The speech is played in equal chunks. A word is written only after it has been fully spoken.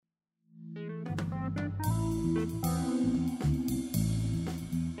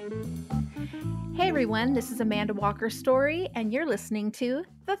Hey everyone, this is Amanda Walker Story, and you're listening to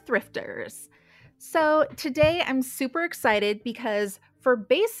The Thrifters. So today I'm super excited because for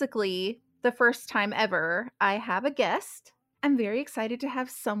basically the first time ever, I have a guest. I'm very excited to have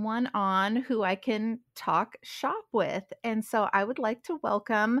someone on who I can talk shop with. And so I would like to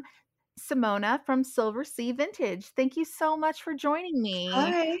welcome Simona from Silver Sea Vintage. Thank you so much for joining me.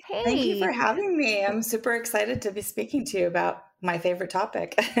 Hi, thank you for Hey, having me. I'm super excited to be speaking to you about my favorite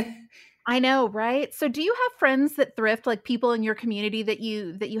topic. I know, right? So do you have friends that thrift, like people in your community that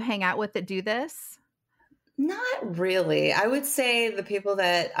you hang out with that do this? Not really. I would say the people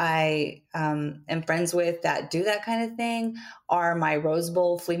that I am friends with that do that kind of thing are my Rose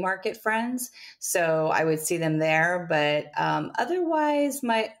Bowl flea market friends. So I would see them there. But otherwise,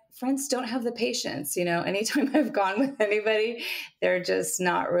 my friends don't have the patience. Anytime I've gone with anybody, they're just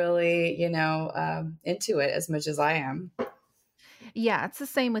not really, into it as much as I am. Yeah, it's the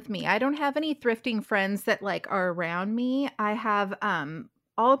same with me. I don't have any thrifting friends that like are around me. I have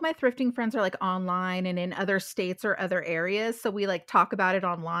all of my thrifting friends are like online and in other states or other areas, so we like talk about it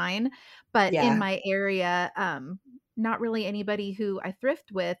online, but in Yeah. my area not really anybody who I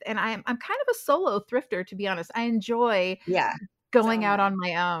thrift with, and I'm kind of a solo thrifter, to be honest. I enjoy Yeah. So going am out I. on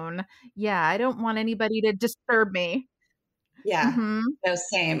my own. Yeah, I don't want anybody to disturb me. Yeah. Mhm. No,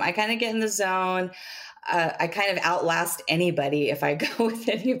 same. I kind of get in the zone. I kind of outlast anybody if I go with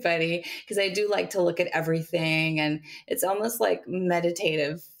anybody because I do like to look at everything, and it's almost like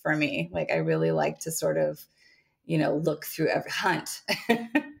meditative for me. Like I really like to sort of, look through every hunt.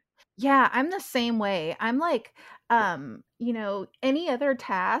 Yeah, I'm the same way. I'm like, any other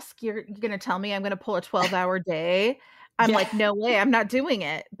task, you're gonna tell me I'm gonna pull a 12-hour day. I'm Yeah. like, "No way, I'm not doing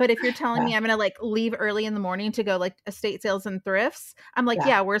it." But if you're telling Yeah. me I'm gonna, like, leave early in the morning to go, like, estate sales and thrifts, I'm like, Yeah.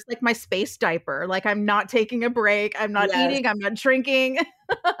 "Yeah, where's, like, my space diaper?" Like, I'm not taking a break, I'm not Yes. eating, I'm not drinking.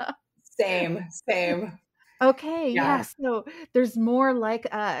 Same. Same. Okay, yeah, Yeah. so there's more like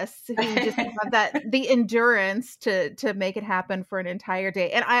us who just have that the endurance to make it happen for an entire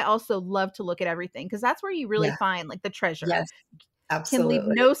day, and I also love to look at everything because that's where you really Yeah. find, like, the treasure. Yes. Can leave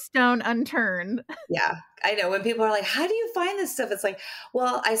Absolutely. no stone unturned. Yeah, I know when people are like, "How do you find this stuff?" It's like,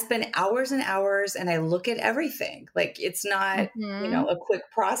 well, I spend hours and hours and I look at everything. Like it's not, Mhm. a quick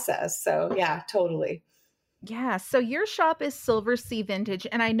process. So, yeah, totally. Yeah, so your shop is Silver Sea Vintage,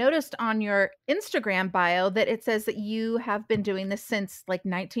 and I noticed on your Instagram bio that it says that you have been doing this since, like,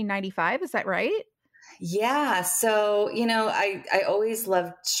 1995, is that right? Yeah. So, I always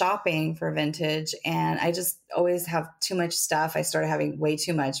loved shopping for vintage and I just always have too much stuff. I started having way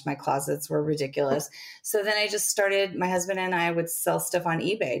too much. My closets were ridiculous. So then I just started, my husband and I would sell stuff on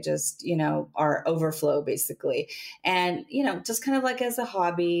eBay, just, our overflow basically. And, just kind of like as a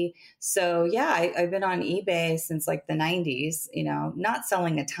hobby. So yeah, I've been on eBay since like the 90s, not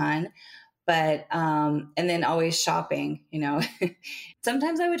selling a ton, but and then always shopping.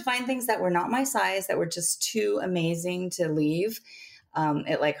 Sometimes I would find things that were not my size that were just too amazing to leave.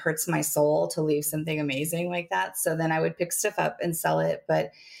 It like hurts my soul to leave something amazing like that, so then I would pick stuff up and sell it.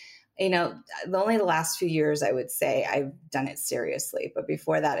 But the last few years I would say I've done it seriously, but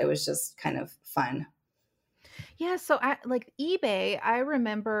before that it was just kind of fun. Yeah, so I like eBay, I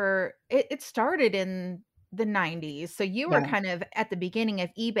remember it started in the 90s. So you were Yeah. kind of at the beginning of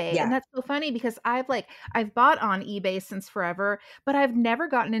eBay. And Yeah. that's so funny because I've bought on eBay since forever, but I've never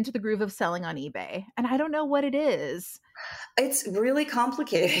gotten into the groove of selling on eBay. And I don't know what it is. It's really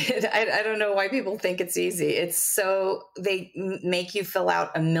complicated. I don't know why people think it's easy. It's so they make you fill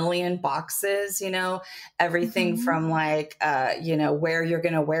out a million boxes, everything Mhm. from like, where you're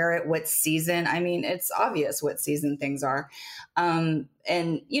going to wear it, what season. I mean, it's obvious what season things are. And,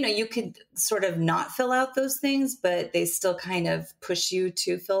 you could sort of not fill out those things, but they still kind of push you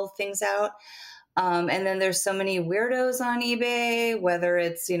to fill things out. And then there's so many weirdos on eBay, whether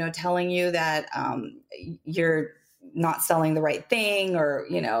it's, telling you that you're not selling the right thing or,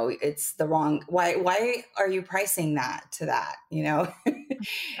 it's the wrong, why are you pricing that to that,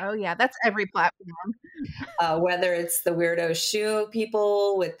 Oh yeah, that's every platform. whether it's the weirdo shoe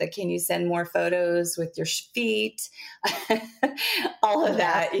people with the, can you send more photos with your feet, all of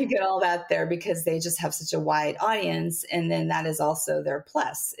Yeah. that, you get all that there because they just have such a wide audience. And then that is also their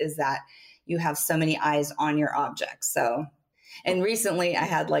plus is that you have so many eyes on your object. So, and recently I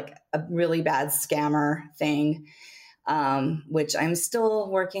had like a really bad scammer thing, which I'm still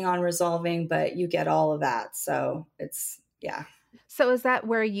working on resolving, but you get all of that. So it's, yeah. So is that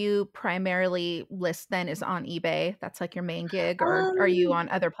where you primarily list then is on eBay? That's like your main gig, or are you Um, on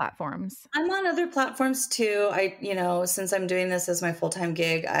other platforms? I'm on other platforms too. Since I'm doing this as my full-time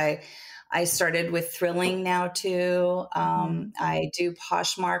gig, I started with Thrilling now too. Mhm. I do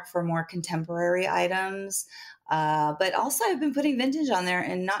Poshmark for more contemporary items. But also I've been putting vintage on there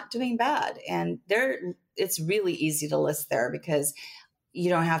and not doing bad. And it's really easy to list there because you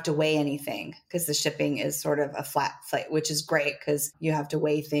don't have to weigh anything because the shipping is sort of a flat plate, which is great because you have to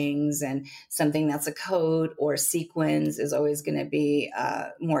weigh things, and something that's a coat or sequins is always going to be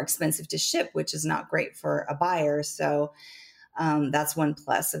more expensive to ship, which is not great for a buyer. So that's one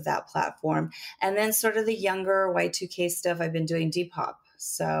plus of that platform. And then sort of the younger Y2K stuff, I've been doing Depop.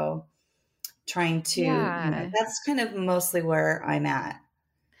 So trying to, Yeah. that's kind of mostly where I'm at.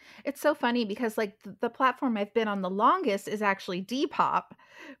 It's so funny because, like, the platform I've been on the longest is actually Depop,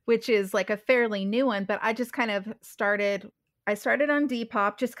 which is, like, a fairly new one, but I just kind of started on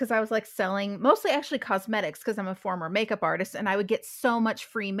Depop just because I was, like, selling mostly actually cosmetics because 'cause I'm a former makeup artist, and I would get so much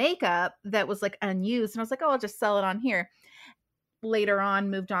free makeup that was, like, unused, and I was like, "Oh, I'll just sell it on here." Later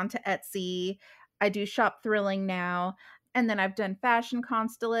on, moved on to Etsy. I do Shop Thrilling now, and then I've done Fashion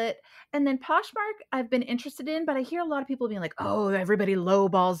Consulate, and then Poshmark I've been interested in, but I hear a lot of people being like, "Oh, everybody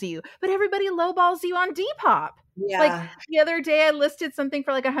lowballs you," but everybody lowballs you on Depop. Like, Yeah. the other day, I listed something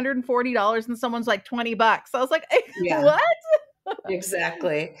for, like, $140 and someone's like, $20. I was like, Yeah. "What?"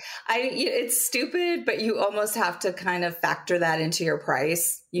 Exactly. It's stupid, but you almost have to kind of factor that into your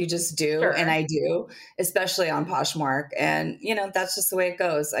price. You just do, and Sure. I do, especially on Poshmark. And that's just the way it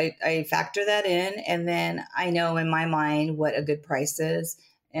goes. I factor that in, and then I know in my mind what a good price is,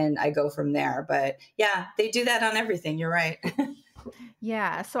 and I go from there. But yeah, they do that on everything. You're right.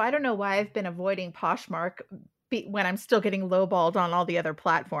 Yeah, so I don't know why I've been avoiding Poshmark when I'm still getting lowballed on all the other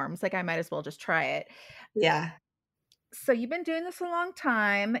platforms, like, I might as well just try it. Yeah. So you've been doing this a long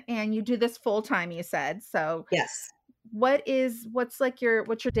time and you do this full time, you said. So Yes. what's your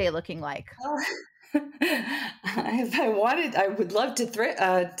day looking like? Well, if I wanted, I would love to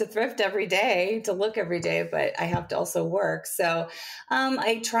thrift every day, to look every day, but I have to also work. So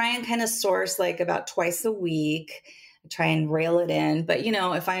I try and kind of source like about twice a week. I try and rail it in. But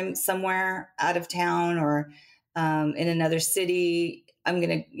if I'm somewhere out of town or in another city, I'm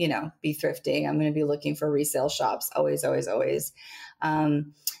gonna be thrifting. I'm gonna be looking for resale shops. Always, always, always.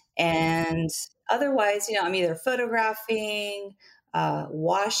 Um, and otherwise, I'm either photographing,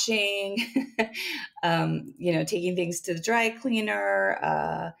 washing, taking things to the dry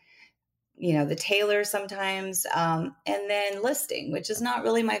cleaner, the tailor sometimes, and then listing, which is not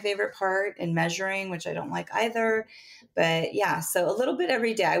really my favorite part, and measuring, which I don't like either. But yeah, so a little bit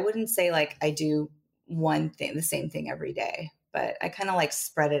every day. I wouldn't say like I do one thing, the same thing every day, but I kind of like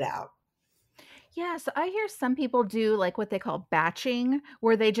spread it out. Yeah, so I hear some people do like what they call batching,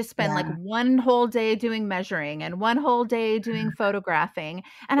 where they just spend like Yeah. one whole day doing measuring and one whole day doing photographing.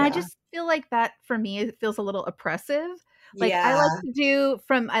 And I Yeah. just feel like that for me, it feels a little oppressive. Like Yeah. I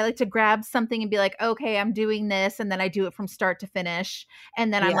like to grab something and be like, okay, I'm doing this. And then I do it from start to finish.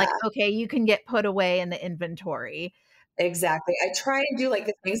 And then I'm like, Yeah. okay, you can get put away in the inventory. Exactly. I try and do like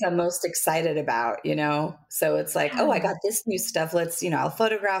the things I'm most excited about. So it's like, oh, I Yeah. got this new stuff. I'll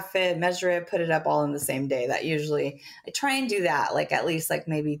photograph it, measure it, put it up all in the same day. That usually I try and do that, like at least like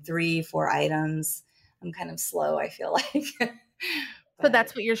maybe 3, 4 items. I'm kind of slow, I feel like. So But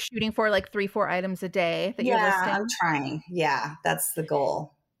that's what you're shooting for, like 3, 4 items a day that you're yeah, I'm listing? trying. Yeah, that's the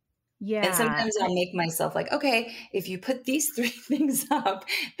goal. And Yeah. sometimes I'll make myself like, okay, if you put these three things up,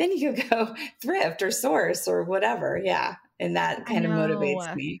 then you could go thrift or source or whatever. Yeah. And that I kind of motivates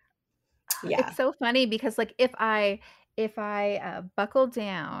know. me. Yeah. It's so funny because, like, if I, buckle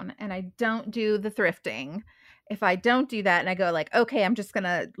down and I don't do the thrifting, if I don't do that and I go like, "Okay, I'm just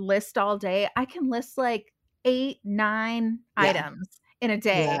gonna list all day," I can list, like, 8, 9 Yeah. items in a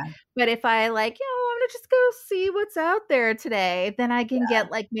Yeah. day. But if I, like, I'm gonna just go see what's out there today," then I can Yeah. get,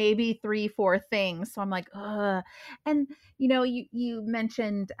 like, maybe 3, 4 things. So I'm like, "Ugh." And, you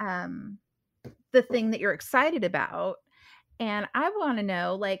mentioned, the thing that you're excited about. And I wanna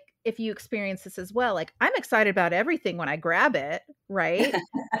know, like, if you experience this as well. Like, I'm excited about everything when I grab it, right?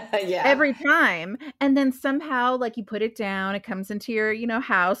 Yeah. Every time, and then somehow, like, you put it down, it comes into your,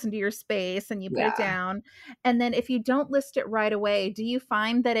 house, into your space, and you put it Yeah. down, and then if you don't list it right away, do you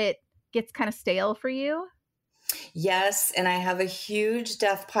find that it gets kinda stale for you? Yes, and I have a huge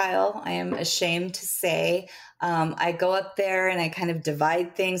death pile. I am ashamed to say. I go up there and I kind of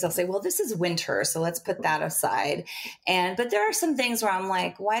divide things. I'll say, well, this is winter, so let's put that aside. But there are some things where I'm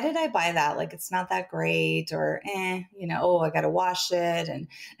like, why did I buy that? Like, it's not that great, or oh, I got to wash it, and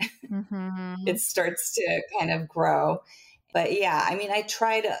it Mhm. starts to kind of grow. But yeah, I mean,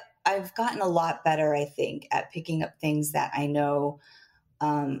 I've gotten a lot better, I think, at picking up things that I know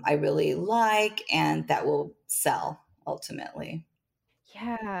I really like and that will sell ultimately.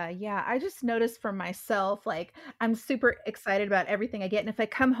 Yeah, yeah. I just noticed for myself, like, I'm super excited about everything I get, and if I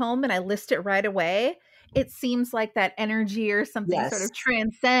come home and I list it right away, it seems like that energy or something sort Yes, of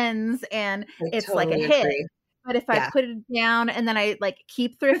transcends and I it's like a totally hit. agree. But if I Yeah. put it down and then I, like,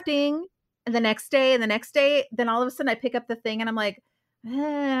 keep thrifting, and the next day and the next day, then all of a sudden I pick up the thing and I'm like,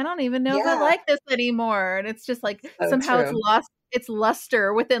 I don't even know if I Yeah, like this anymore." And it's just like so somehow it's true. lost its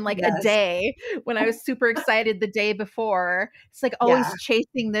luster within, like, a Yes. day when I was super excited the day before. It's like Yeah. always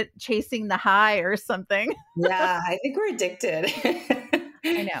chasing the high or something. Yeah, I think we're addicted.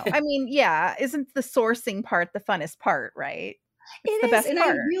 I know. I mean, yeah, isn't the sourcing part the funnest part, right? It It's the is, best and I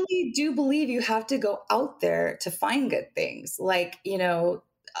part. really do believe you have to go out there to find good things. Like,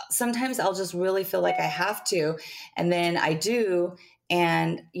 sometimes I'll just really feel like I have to, and then I do,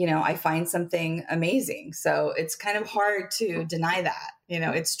 and I find something amazing. So it's kind of hard to deny that.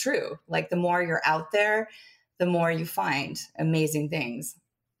 It's true. Like the more you're out there, the more you find amazing things.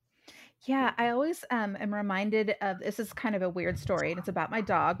 Yeah, I always, am reminded of this is kind of a weird story, and it's about my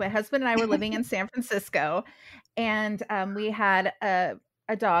dog. My husband and I were living in San Francisco, and, we had a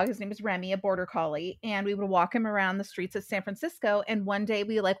dog, his name was Remy, a border collie, and we would walk him around the streets of San Francisco, and one day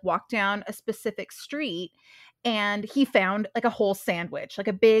we, like, walked down a specific street, and he found, like, a whole sandwich, like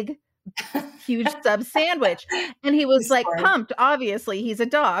a big huge sub sandwich. And he was like Smart. pumped. Obviously, he's a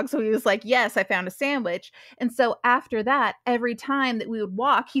dog. So he was like, "Yes, I found a sandwich." And so after that, every time that we would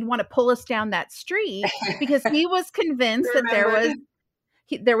walk, he'd want to pull us down that street because he was convinced that there Remembered. was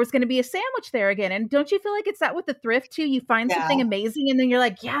there was going to be a sandwich there again. And don't you feel like it's that with the thrift too? You find Yeah. something amazing and then you're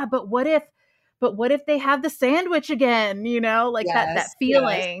like, "Yeah, but what if they have the sandwich again?" Like that Yes.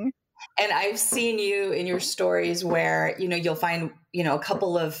 Yes. feeling. And I've seen you in your stories where, you'll find, a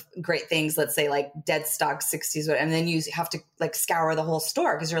couple of great things, let's say like dead stock 60s, and then you have to like scour the whole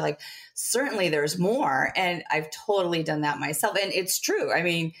store because you're like, certainly there's more. And I've totally done that myself. And it's true. I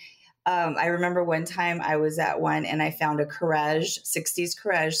mean, I remember one time I was at one and I found a Courage, 60s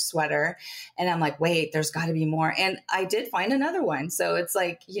Courage sweater. And I'm like, wait, there's got to be more. And I did find another one. So it's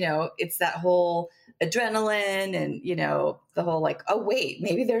like, it's that whole adrenaline and, the whole like, oh, wait,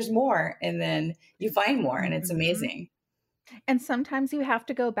 maybe there's more. And then you find more and it's Mhm. amazing. And sometimes you have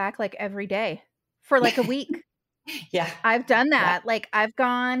to go back like every day for like a week. Yeah. I've done Yeah. that. Like, I've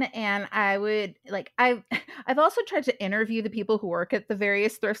gone and I would like I've also tried to interview the people who work at the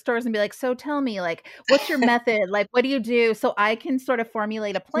various thrift stores and be like, "So tell me, like, what's your method? Like, what do you do?" So I can sort of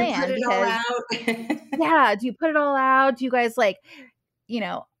formulate a You put plan it all because out. yeah, do you put it all out? Do you guys like you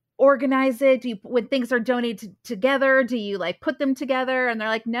know, organize it? Do you when things are donated together, do you, like, put them together? And they're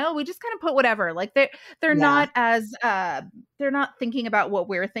like, "No, we just kinda put whatever." Like, they're Yeah. not as, they're not thinking about what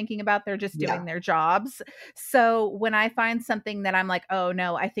we're thinking about, they're just Yeah. doing their jobs. So, when I find something that I'm like, "Oh,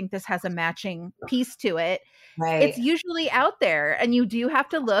 no, I think this has a matching piece to it," it's Right. usually out there, and you do have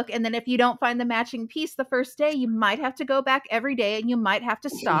to look, and then if you don't find the matching piece the first day, you might have to go back every day, and you might have to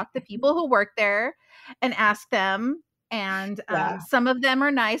stalk the people who work there and ask them, and, Yeah. some of them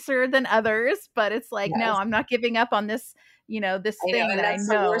are nicer than others, but it's like, "No, Yes. I'm not giving up on this, this I know, thing and that I that's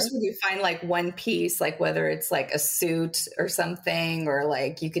the worst know." when you find like one piece, like whether it's like a suit or something, or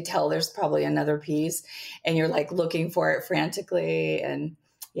like you could tell there's probably another piece and you're like looking for it frantically. And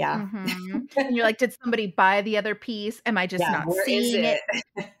yeah, Mhm. And you're like, "Did somebody buy the other piece? Am I just yeah, not where is seeing it?"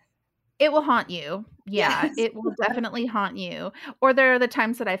 it? It will haunt you. Yeah, Yes. it will definitely haunt you. Or there are the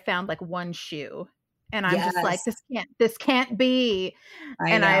times that I found, like, one shoe, and I'm just like, Yes, "This can't be."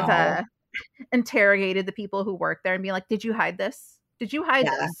 I And I've, know. interrogated the people who work there and be like, "Did you hide this? Did you hide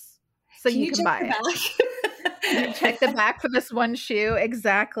Yeah. this? So Can you you can check buy the it. Did you check back? the back for this one shoe?"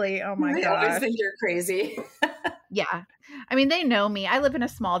 Exactly. Oh my I always gosh. think you're crazy. Yeah. I mean, they know me. I live in a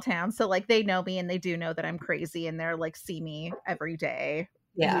small town, so, like, they know me and they do know that I'm crazy, and they're, like, see me every day,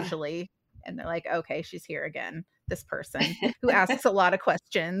 Yeah. usually, and they're like, "Okay, she's here again, this person who asks a lot of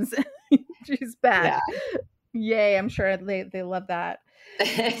questions. She's Yeah. back." Yay, I'm sure they love that.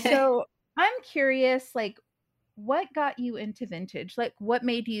 So, I'm curious, like, what got you into vintage? Like, what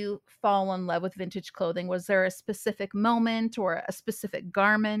made you fall in love with vintage clothing? Was there a specific moment or a specific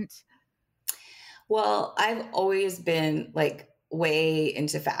garment? Well, I've always been like way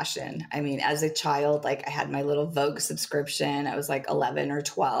into fashion. I mean, as a child, like I had my little Vogue subscription. I was like 11 or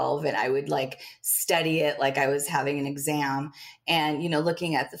 12, and I would like study it like I was having an exam and,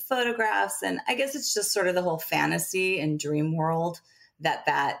 looking at the photographs. And I guess it's just sort of the whole fantasy and dream world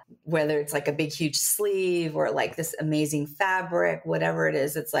that whether it's like a big huge sleeve or like this amazing fabric, whatever it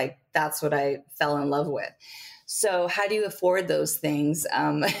is, it's like that's what I fell in love with. So how do you afford those things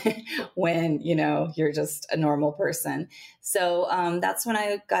when you're just a normal person? So that's when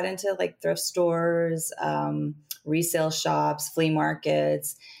I got into like thrift stores, resale shops, flea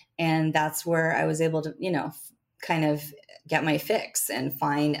markets, and that's where I was able to kind of get my fix and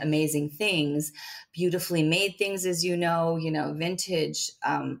find amazing things, beautifully made things, as vintage.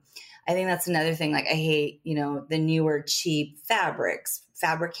 I think that's another thing. Like I hate, the newer cheap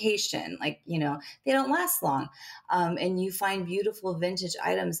fabrication, like, they don't last long. And you find beautiful vintage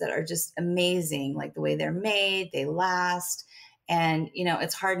items that are just amazing, like the way they're made, they last. And,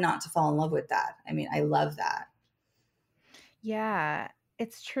 it's hard not to fall in love with that. I mean, I love that. Yeah,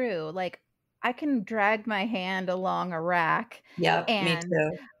 it's true. Like, I can drag my hand along a rack Yep, me and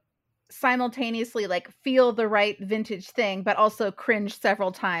too. simultaneously, like, feel the right vintage thing, but also cringe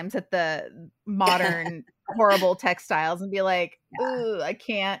several times at the modern horrible textiles and be like, "Ooh, I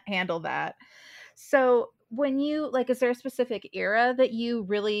can't handle that." So, when you like, is there a specific era that you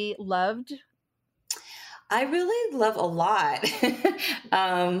really loved? I really love a lot.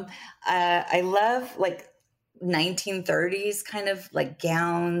 I love like 1930s kind of like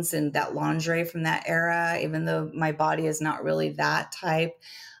gowns and that lingerie from that era, even though my body is not really that type.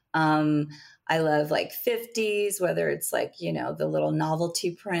 Um, I love like 50s, whether it's like, the little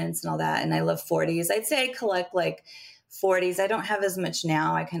novelty prints and all that. And I love 40s. I'd say I collect like 40s. I don't have as much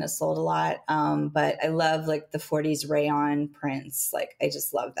now. I kind of sold a lot. But I love like the 40s rayon prints. Like I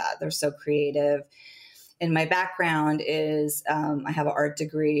just love that. They're so creative. And my background is I have an art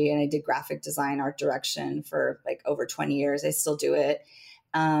degree and I did graphic design, art direction for like over 20 years. I still do it.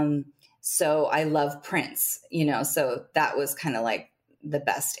 So I love prints, so that was kind of like the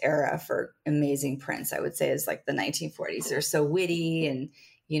best era for amazing prints, I would say, is like the 1940s. They're so witty and,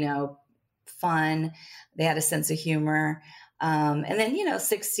 fun. They had a sense of humor. And then,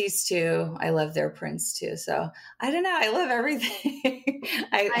 60s too. I love their prints too. So I don't know. I love everything.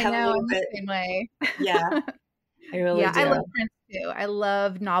 I I have a know, little I'm the bit. same way. Yeah, I really Yeah, I do. love prints too. I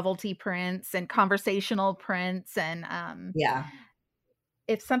love novelty prints and conversational prints, and, Yeah.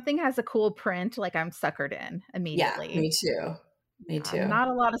 if something has a cool print, like, I'm suckered in Yeah. immediately. Me too. Me too. Not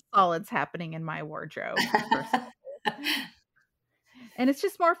a lot of solids happening in my wardrobe, personally. And it's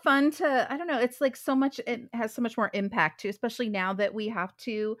just more fun to I don't know, it's like so much it has so much more impact too, especially now that we have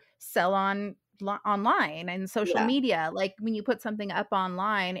to sell online and social Yeah. media. Like, when you put something up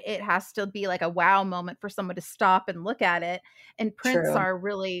online, it has to be like a wow moment for someone to stop and look at it, and prints True. are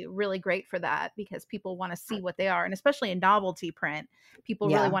really, really great for that because people wanna see what they are, and especially a novelty print,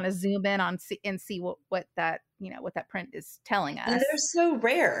 people really Yeah. wanna zoom in on and see what that what that print is telling And they're us. so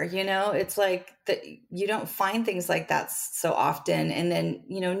rare, it's like that you don't find things like that so often. And then,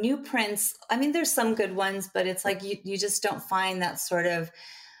 new prints, I mean, there's some good ones, but it's like you just don't find that sort of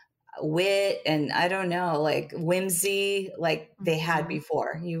wit and I don't know, like whimsy like they had Mhm.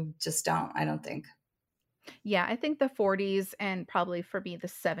 before. You just don't, I don't think. Yeah, I think the 40s and probably for me the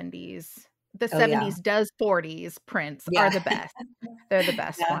 70s. The Oh yeah. 70s does 40s prints are Yeah. the best. They're the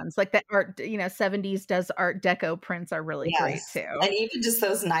best Yeah. ones. Like the art, 70s does art deco prints are really great Yes. too. And even just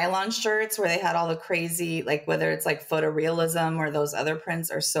those nylon shirts where they had all the crazy, like whether it's like photorealism or those other prints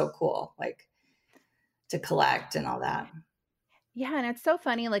are so cool, like to collect and all that. Yeah, and it's so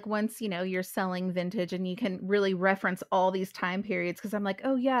funny, like, once, you're selling vintage and you can really reference all these time periods. Because 'cause I'm like,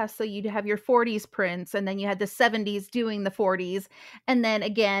 "Oh, yeah, so you'd have your 40s prints, and then you had the 70s doing the 40s, and then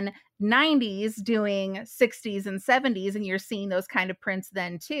again, 90s doing 60s and 70s," and you're seeing those kind of prints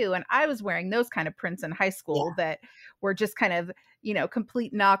then too, and I was wearing those kind of prints in high Yeah. school that were just kind of,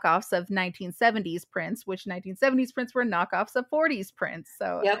 complete knockoffs of 1970s prints, which 1970s prints were knockoffs of 40s prints,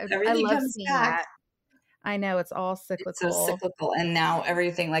 so Yep. I Everything love comes seeing back. that. I know, it's all It's so cyclical. cyclical. And now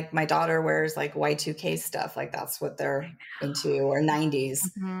everything, like my daughter wears like Y2K stuff, like that's what they're into, or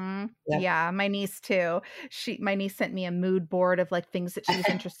 90s. Mhm. Yep. Yeah, my niece too. My niece sent me a mood board of, like, things that she was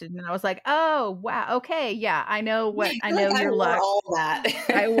interested in, and I was like, "Oh, wow, okay, yeah, I You're like, know I your wore look." all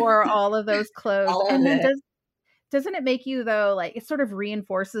I that. wore all of those clothes, All of and then it. doesn't it make you though, like, it sort of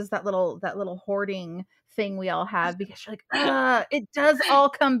reinforces that little hoarding thing we all have because you're like, it does all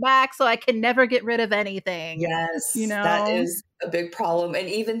come back, so I can never get rid of anything," you Yes, that know? is a big problem, and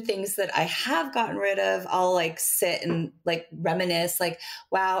even things that I have gotten rid of, I'll, like, sit and, like, reminisce, like,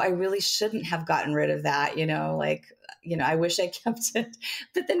 "Wow, I really shouldn't have gotten rid of that," like, I wish I kept it,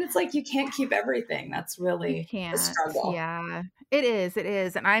 but then it's like you can't keep everything, that's You really the can't, struggle. yeah. It is,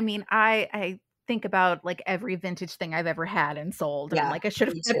 and I mean, I think about, like, every vintage thing I've ever had and sold, and I'm Yeah, like, I should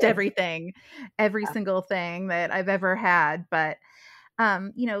have me kept too. everything, every Yeah. single thing that I've ever had, but,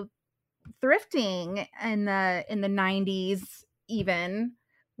 You know, thrifting in the 90s even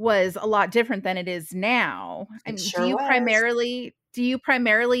was a lot different than it is now. I It mean, sure was. do you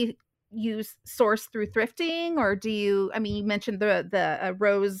primarily use source through thrifting, or do you, I mean, you mentioned the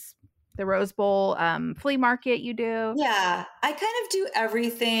Rose Bowl flea market you do. Yeah, I kind of do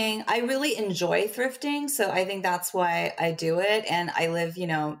everything. I really enjoy thrifting, so I think that's why I do it. And I live,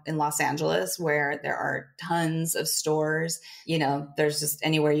 in Los Angeles where there are tons of stores. There's just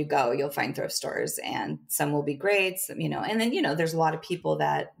anywhere you go, you'll find thrift stores, and some will be great, and then, there's a lot of people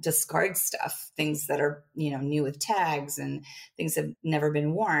that discard stuff, things that are, new with tags and things that have never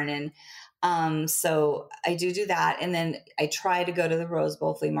been worn. And so I do that. And then I try to go to the Rose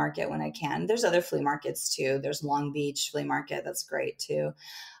Bowl flea market when I can. There's other flea markets too. There's Long Beach flea market. That's great too.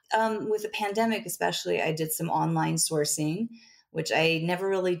 With the pandemic, especially, I did some online sourcing, which I never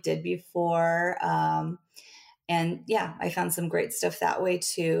really did before. And yeah, I found some great stuff that way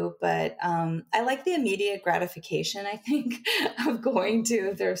too. But I like the immediate gratification, I think, of going to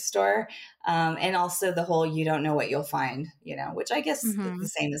a thrift store. And also the whole you don't know what you'll find, which I guess is the Mhm.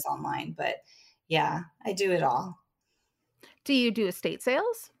 same as online. But yeah, I do it all. Do you do estate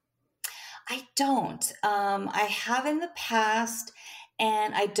sales? I don't. I have in the past,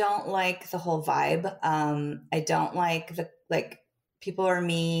 and I don't like the whole vibe. I don't like people are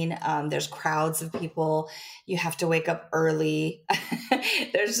mean. There's crowds of people. You have to wake up early.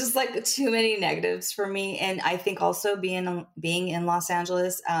 There's just like too many negatives for me. And I think also being in Los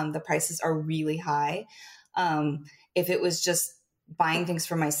Angeles, the prices are really high. If it was just buying things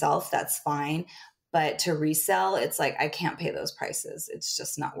for myself, that's fine. But to resell, it's like I can't pay those prices. It's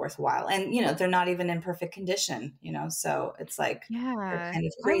just not worthwhile. And they're not even in perfect condition, so it's like they're Yeah. kind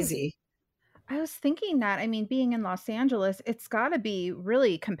of I was crazy. I was thinking that, I mean, being in Los Angeles, it's gotta be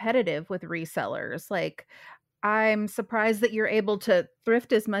really competitive with resellers. Like, I'm surprised that you're able to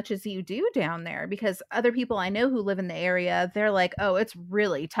thrift as much as you do down there, because other people I know who live in the area, they're like, "Oh, it's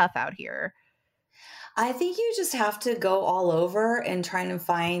really tough out here." I think you just have to go all over and trying to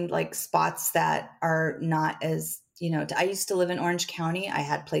find like spots that are not as, I used to live in Orange County. I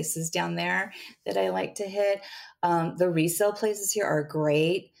had places down there that I like to hit. The resale places here are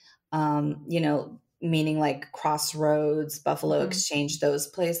great. Meaning like Crossroads, Buffalo Mhm. Exchange, those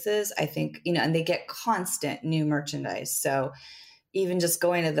places. I think, and they get constant new merchandise. So even just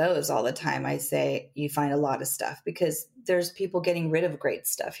going to those all the time, I say you find a lot of stuff because there's people getting rid of great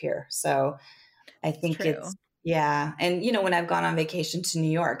stuff here. So I It's think true. it's, yeah. And, when I've gone on vacation to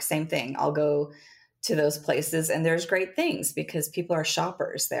New York, same thing. I'll go to those places and there's great things because people are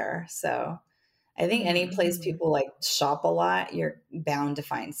shoppers there. So I think any Mhm, place mhm. people like shop a lot, you're bound to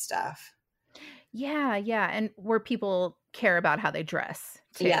find stuff. Yeah, yeah, and where people care about how they dress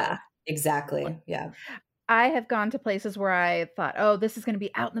Yeah, too. exactly. Yeah. I have gone to places where I thought, "Oh, this is gonna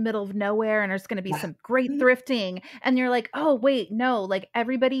be out in the middle of nowhere, and there's gonna be Yeah. some great Mhm. thrifting," and you're like, "Oh, wait, no, like,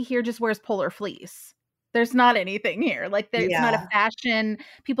 everybody here just wears Polar fleece. There's not anything here, like, there it's not a Yeah. fashion,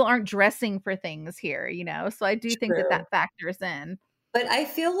 people aren't dressing for things here," you know? So I do think that True. that factors in. But I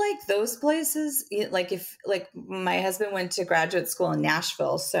feel like those places, like if like my husband went to graduate school in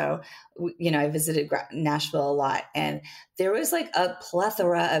Nashville, so I visited Nashville a lot, and there was like a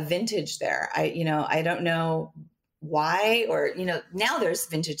plethora of vintage there. I don't know why, or now there's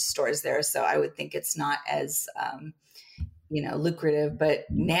vintage stores there, so I would think it's not as lucrative. But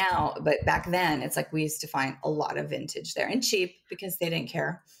back then, it's like we used to find a lot of vintage there and cheap because they didn't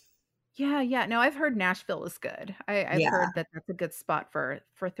care. Yeah, yeah, no, I've heard Nashville is good. I've Yeah. heard that that's a good spot for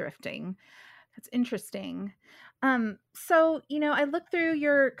thrifting. That's interesting. So, I looked through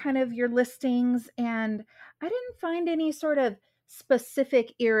your listings, and I didn't find any sort of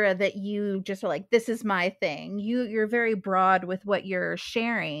specific era that you just are like, this is my thing. You're very broad with what you're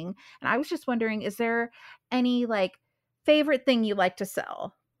sharing. And I was just wondering, is there any like favorite thing you like to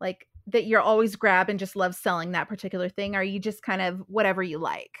sell? Like that you're always grab and just love selling that particular thing? Or are you just kind of whatever you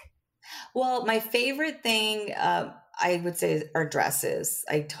like? Well, my favorite thing, I would say, are dresses.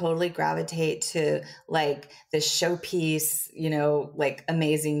 I totally gravitate to like the showpiece, like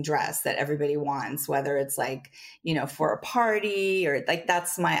amazing dress that everybody wants, whether it's like, for a party or like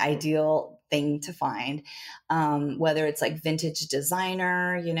that's my ideal thing to find. Whether it's like vintage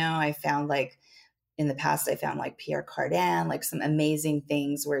designer, I found like in the past, I found like Pierre Cardin, like some amazing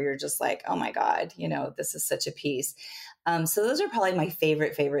things where you're just like, oh my God, this is such a piece. So those are probably my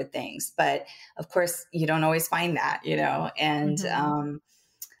favorite things. But of course, you don't always find that, and Mhm.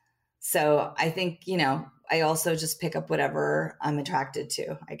 so I think, I also just pick up whatever I'm attracted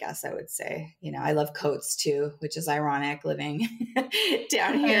to, I guess I would say. I love coats too, which is ironic living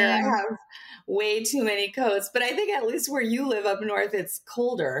down here. I Same. have way too many coats, but I think at least where you live up north, it's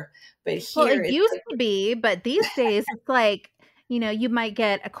colder. But Well, here it it's used like, to be, but these days it's like, you might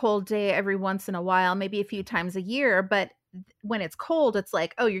get a cold day every once in a while, maybe a few times a year, but when it's cold, it's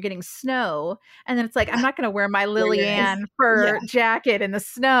like, "Oh, you're getting snow." And then it's like, I'm yeah, not gonna wear my where Lily you're in. Ann Yeah, fur jacket in the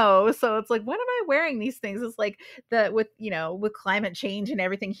snow. So it's like, when am I wearing these things? It's like with climate change and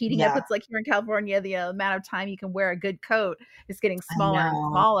everything heating up, yeah, it's like here in California, the amount of time you can wear a good coat is getting I smaller and know.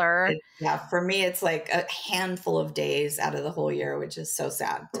 smaller. Yeah, for me, it's like a handful of days out of the whole year, which is so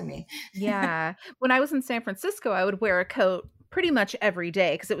sad to me. Yeah. When I was in San Francisco, I would wear a coat pretty much every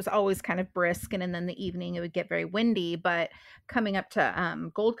day because it was always kind of brisk, and then in the evening, it would get very windy, but coming up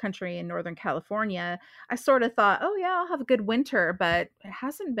to, Gold Country in Northern California, I sort of thought, "Oh, yeah, I'll have a good winter," but it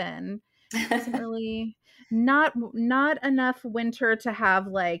hasn't been. Hasn't really not enough winter to have,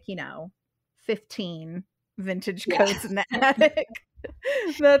 like, 15 vintage Yeah, coats in the attic.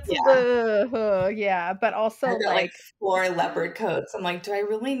 That's yeah. the yeah, but also, I've got like like 4 leopard coats. I'm like, "Do I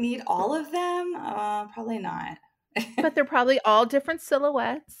really need all of them? Probably not." but they're probably all different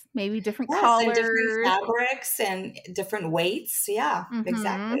silhouettes, maybe different Yes, and different collars. fabrics and different weights. Yeah, Mhm.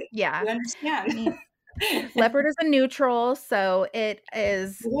 exactly. Yeah. You I understand. mean, leopard is a neutral, so it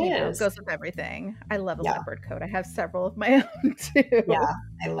is, It is. goes with everything. I love a Yeah, leopard coat. I have several of my own too. yeah,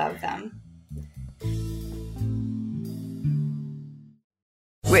 I love them.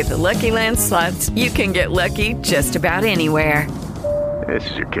 With the Lucky Land Slots, you can get lucky just about anywhere. This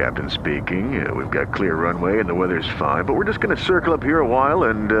is your captain speaking. We've got clear runway and the weather's fine, but we're just going to circle up here a while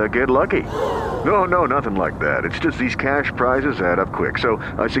and get lucky. No, nothing like that. It's just these cash prizes add up quick. So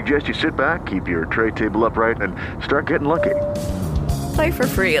I suggest you sit back, keep your tray table upright, and start getting lucky. Play for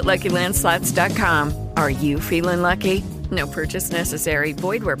free at LuckyLandSlots.com. Are you feeling lucky? No purchase necessary.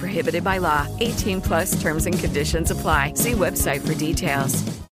 Void where prohibited by law. 18 plus terms and conditions apply. See website for details.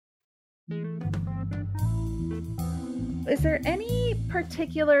 Is there any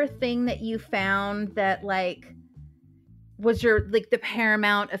particular thing that you found that, like, was your like, the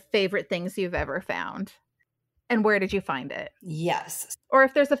paramount of favorite things you've ever found? And where did you find it? Yes. Or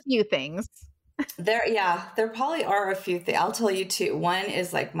if there's a few things. There probably are a few things. I'll tell you two. One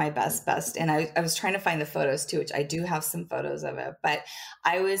is like my best, and I was trying to find the photos too, which I do have some photos of it. But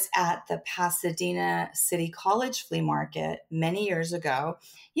I was at the Pasadena City College flea market many years ago.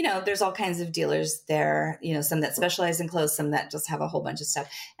 There's all kinds of dealers there, some that specialize in clothes, some that just have a whole bunch of stuff.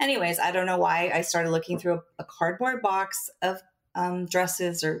 Anyways, I don't know why I started looking through a cardboard box of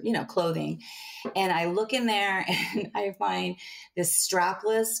dresses or, clothing. And I look in there and I find this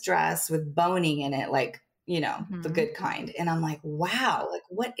strapless dress with boning in it, like, the Mhm. good kind. And I'm like, wow, like,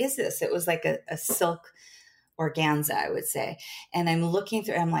 what is this? It was like a silk organza, I would say. And I'm looking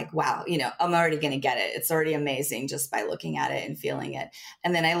through, I'm like, wow, I'm already going to get it. It's already amazing just by looking at it and feeling it.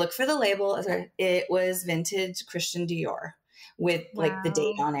 And then I look for the label. It was vintage Christian Dior with like the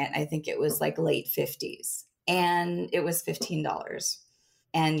date Wow. on it. I think it was like late 50s and it was $15.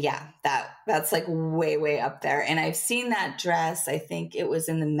 And yeah, that's like way up there. And I've seen that dress. I think it was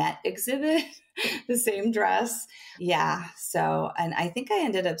in the Met exhibit, the same dress. Yeah. So, and I think I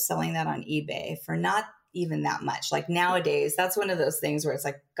ended up selling that on eBay for not even that much. Like nowadays, that's one of those things where it's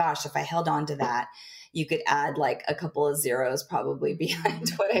like, gosh, if I held on to that, you could add like a couple of zeros probably behind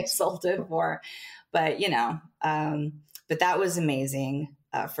Mhm. what I sold it for. But, but that was amazing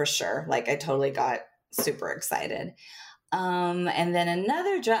for sure. Like I totally got super excited. And then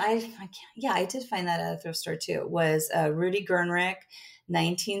another dress, I did find that at a thrift store too. It was Rudy Gernrich,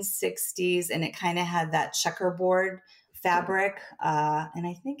 1960s, and it kind of had that checkerboard fabric, and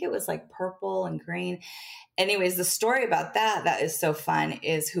I think it was like purple and green. Anyways, the story about that is so fun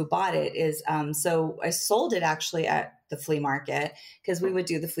is who bought it is so I sold it actually at the flea market because we would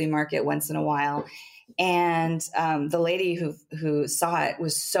do the flea market once in a while. And the lady who saw it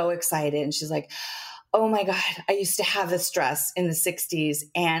was so excited, and she's like, oh my God, I used to have this dress in the 60s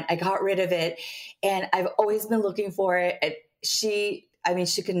and I got rid of it. And I've always been looking for it. She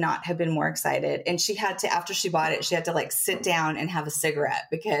could not have been more excited. And she had to, after she bought it, she had to like sit down and have a cigarette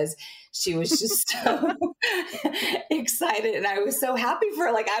because she was just so excited. And I was so happy for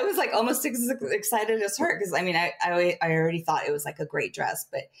her. Like, I was like almost excited as her. Cause I already thought it was like a great dress,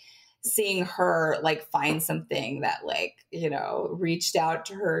 but seeing her like find something that like, reached out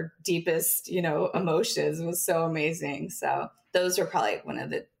to her deepest, emotions was so amazing. So those are probably one of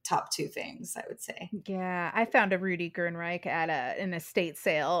the top two things I would say. Yeah, I found a Rudy Gernreich at an estate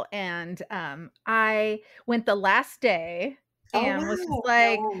sale, and I went the last day Oh, and was just wow.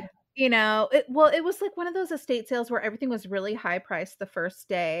 like, No. It was like one of those estate sales where everything was really high priced the first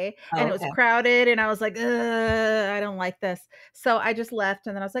day and Oh, it was okay. crowded and I was like, "Ugh, I don't like this." So I just left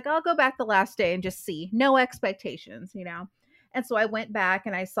and then I was like, "I'll go back the last day and just see. No expectations." And so I went back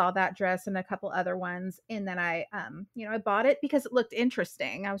and I saw that dress and a couple other ones and then I bought it because it looked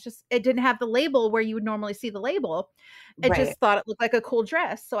interesting. It didn't have the label where you would normally see the label. I Right. just thought it looked like a cool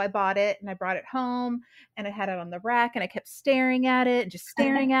dress. So I bought it and I brought it home and I had it on the rack and I kept staring at it and just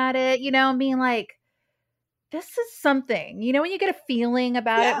staring at it, and being like, this is something, when you get a feeling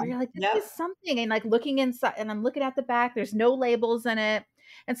about it Yeah. where you're like, this Yep. is something. And like looking inside and I'm looking at the back, there's no labels in it.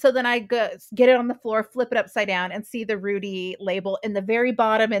 And so then I go get it on the floor, flip it upside down and see the Rudy label in the very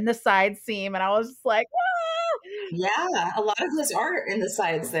bottom in the side seam. And I was just like, ah! Yeah. A lot of those are in the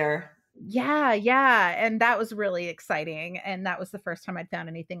sides there. Yeah, yeah, and that was really exciting, and that was the first time I'd found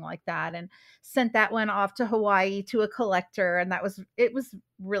anything like that, and sent that one off to Hawaii to a collector, and it was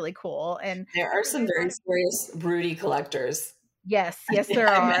really cool, and There are I some very thought serious Rudy collectors. yes, yes, Yeah, there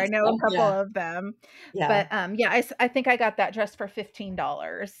I are. met I know a some. couple Yeah. of them, Yeah. but, yeah, I think I got that dress for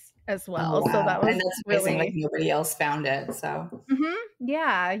 $15 as Oh, well, so wow. that And was that's amazing. Like really nobody else found it. So, mhm,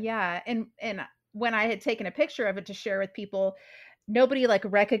 yeah, yeah, and when I had taken a picture of it to share with people, nobody, like,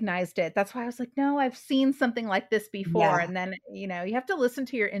 recognized it. That's why I was like, "No, I've seen something like this before," yeah. and then, you have to listen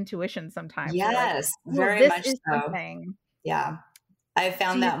to your intuition sometimes. You're like, Yes, "Oh, very this much is so. something." Yeah. I've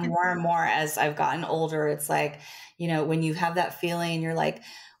Do found you that con more and more as I've gotten older. It's like, when you have that feeling, you're like,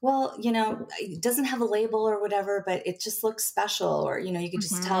 well, it doesn't have a label or whatever, but it just looks special. Or, you could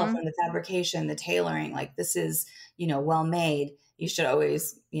just tell Mhm. from the fabrication, the tailoring, like this is, well made. You should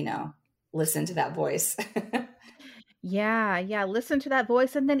always, listen to that voice. Yeah, yeah, listen to that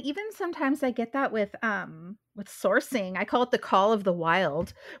voice, and then even sometimes I get that with sourcing. I call it the call of the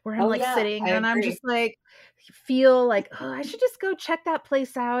wild, where I'm, Oh, like, yeah, sitting I and I'm agree. just, like, feel like, "Oh, I should just go check that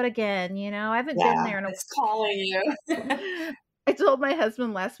place out again," I haven't been Yeah, there in a it's calling you. I told my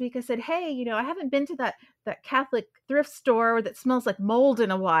husband last week, I said, "Hey, I haven't been to that Catholic thrift store that smells like mold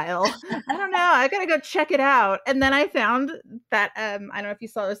in a while. I don't know. I gotta go check it out." And then I found that I don't know if you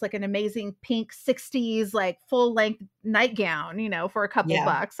saw it was like an amazing pink 60s like full length nightgown, for a couple Yeah.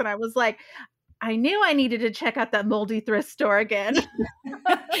 bucks. And I was like, I knew I needed to check out that moldy thrift store again.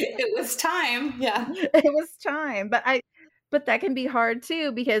 It was time. Yeah. It was time. But that can be hard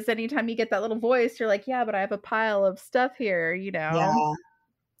too, because anytime you get that little voice, you're like, yeah, but I have a pile of stuff here. Yeah.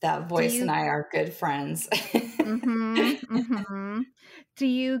 That Do voice and you I are good friends. Mhm, mhm. Do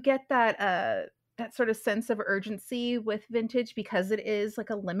you get that sort of sense of urgency with vintage because it is like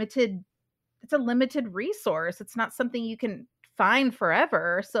it's a limited resource. It's not something you can find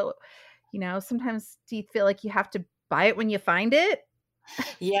forever. So, sometimes do you feel like you have to buy it when you find it?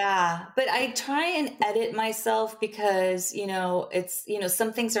 Yeah, but I try and edit myself because, it's,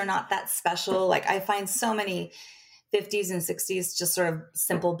 some things are not that special. Like I find so many 50s and 60s just sort of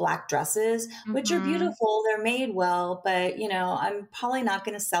simple black dresses, which are Mhm. beautiful. They're made well, but, I'm probably not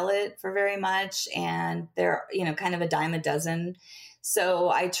going to sell it for very much. And they're, kind of a dime a dozen. So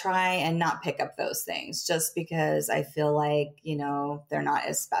I try and not pick up those things just because I feel like, they're not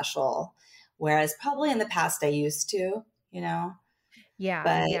as special. Whereas probably in the past I used to, you know. Yeah,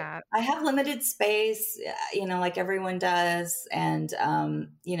 But yeah. I have limited space, like everyone does. And,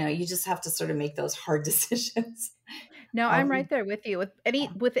 you just have to sort of make those hard decisions. No, I'll I'm be, right there with you. With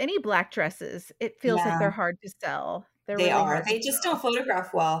any black dresses, it feels like yeah, they're hard to sell. They're they really are. hard to They just don't sell.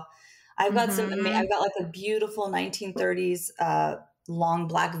 photograph well. Mhm. I've got like a beautiful 1930s long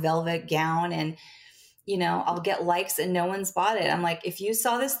black velvet gown, and I'll get likes and no one's bought it. I'm like, if you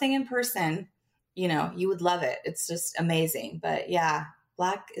saw this thing in person, you would love it. It's just amazing. But yeah,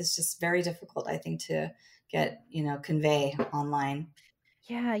 black is just very difficult, I think, to get, convey online.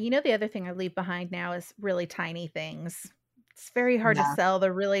 Yeah, the other thing I leave behind now is really tiny things. It's very hard to Yeah. sell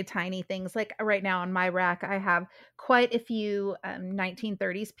the really tiny things. Like right now on my rack, I have quite a few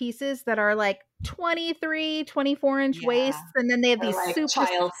 1930s pieces that are like 23, 24-inch Yeah. waists. And then they have Or these like super,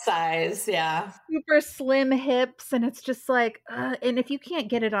 child size. Yeah. super slim hips. And it's just like, and if you can't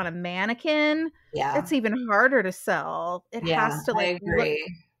get it on a mannequin, Yeah. it's even harder to sell. It Yeah. has to I like look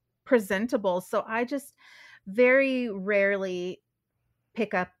agree. presentable. So I just very rarely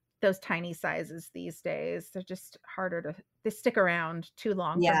pick up those tiny sizes these days. They're just harder they stick around too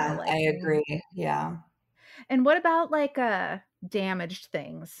long for my Yeah, I liking. agree. Yeah. And what about like damaged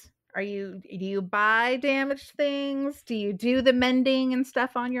things? Do you buy damaged things? Do you do the mending and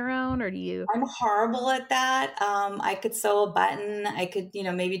stuff on your own or do you I'm horrible at that. I could sew a button. I could,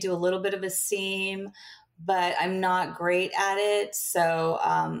 maybe do a little bit of a seam, but I'm not great at it. So,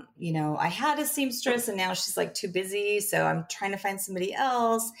 I had a seamstress and now she's like too busy. So I'm trying to find somebody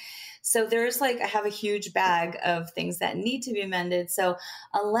else. So I have a huge bag of things that need to be mended. So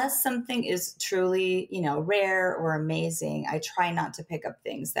unless something is truly, rare or amazing, I try not to pick up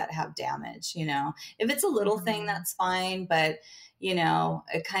things that have damage. If it's a little thing, that's fine. But,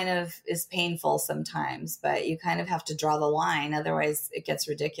 it kind of is painful sometimes, but you kind of have to draw the line. Otherwise it gets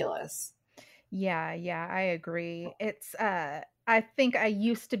ridiculous. Yeah, I agree. I think I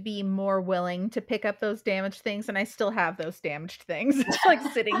used to be more willing to pick up those damaged things, and I still have those damaged things like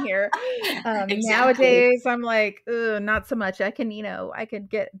sitting here. Exactly. Nowadays I'm like, ugh, not so much. I can, I could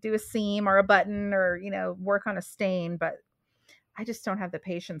do a seam or a button or, work on a stain, but I just don't have the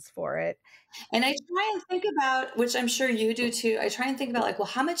patience for it. And I try and think about, which I'm sure you do too. I try and think about like, well,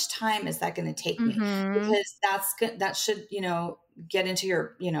 how much time is that going to take me? Mhm. Because that should, get into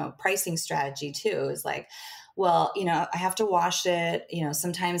your, pricing strategy too, is like, well, I have to wash it,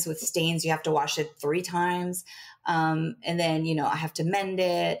 sometimes with stains, you have to wash it 3 times. And then, I have to mend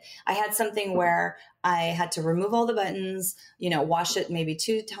it. I had something where I had to remove all the buttons, wash it maybe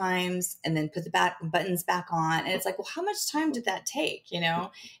 2 times and then put the buttons back on. And it's like, well, how much time did that take?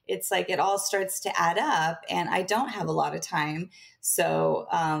 It's like, it all starts to add up and I don't have a lot of time. So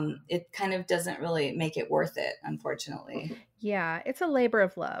it kind of doesn't really make it worth it, unfortunately. Yeah, it's a labor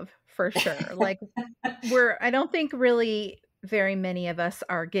of love for sure. Like I don't think really very many of us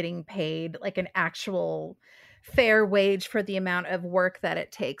are getting paid like an actual fair wage for the amount of work that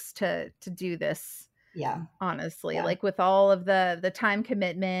it takes to do this. Yeah. Honestly, Yeah. like with all of the time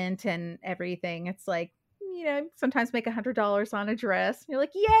commitment and everything, it's like, sometimes make $100 on a dress. And you're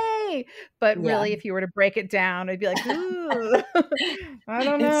like, yay! But Yeah. really, if you were to break it down, I'd be like, ooh, I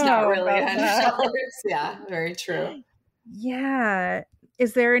don't It's not know really about that. $100. Yeah, very true. Yeah.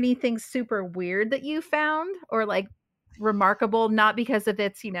 Is there anything super weird that you found or like remarkable, not because of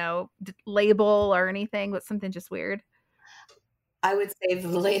its, label or anything, but something just weird? I would say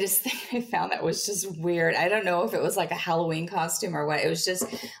the latest thing I found that was just weird. I don't know if it was like a Halloween costume or what. It was just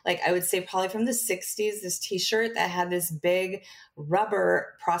like, I would say probably from the 60s, this t-shirt that had this big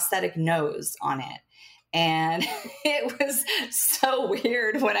rubber prosthetic nose on it. And it was so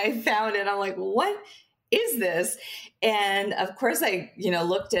weird when I found it. I'm like, what is this? And of course I,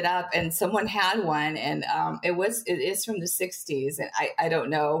 looked it up and someone had one and it is from the 60s. And I don't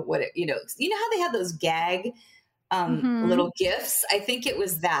know what it, how they have those gag Mhm. little gifts. I think it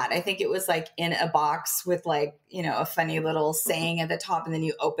was that. I think it was like in a box with like, a funny little saying at the top and then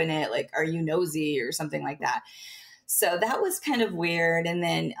you open it like, are you nosy or something like that. So that was kind of weird. And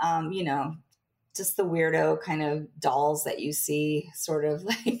then, just the weirdo kind of dolls that you see sort of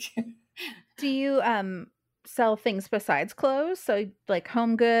like. Do you sell things besides clothes? So like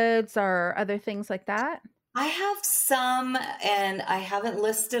home goods or other things like that? I have some and I haven't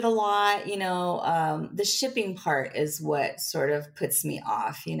listed a lot, the shipping part is what sort of puts me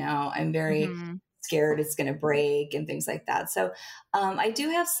off, I'm very Mhm. scared it's going to break and things like that. So I do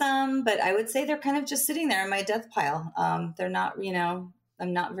have some, but I would say they're kind of just sitting there in my death pile. They're not,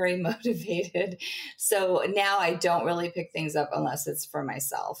 I'm not very motivated. So now I don't really pick things up unless it's for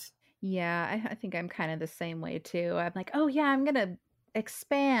myself. Yeah, I think I'm kind of the same way too. I'm like, oh yeah, I'm gonna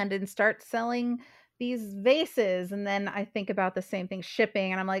expand and start selling these vases, and then I think about the same thing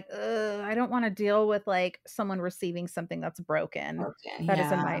shipping, and I'm like, ugh, I don't want to deal with like someone receiving something that's broken. Okay. That is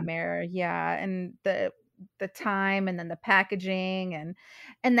a Yeah. nightmare. Yeah, and the time and then the packaging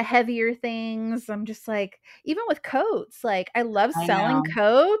and the heavier things. I'm just like, even with coats, like I love I selling know.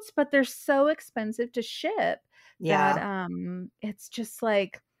 coats, but they're so expensive to ship that Yeah. it's just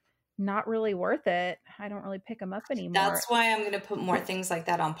like not really worth it. I don't really pick them up anymore. That's why I'm going to put more things like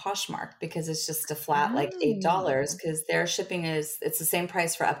that on Poshmark because it's just a flat like $8 Oh. because their shipping it's the same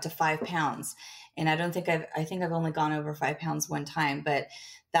price for up to 5 pounds. And I think I've only gone over 5 pounds one time, but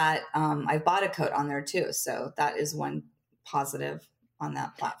that I bought a coat on there too. So that is one positive on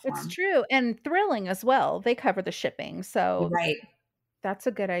that It's platform. true, and thrilling as well. They cover the shipping, so Right. that's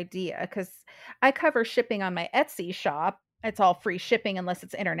a good idea because I cover shipping on my Etsy shop. It's all free shipping unless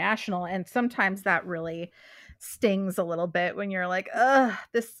it's international, and sometimes that really stings a little bit when you're like, "Ugh,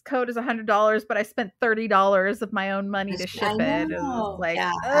 this coat is $100, but I spent $30 of my own money to I ship it." And it's know. like,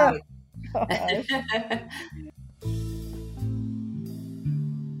 Yeah. "Ugh, gosh."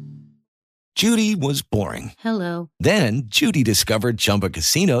 Judy was boring. Hello. Then Judy discovered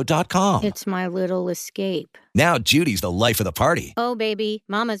ChumbaCasino.com. It's my little escape. Now Judy's the life of the party. Oh, baby,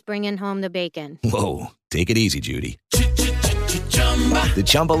 mama's bringing home the bacon. Whoa, take it easy, Judy. The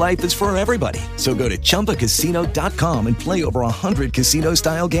Chumba life is for everybody. So go to ChumbaCasino.com and play over 100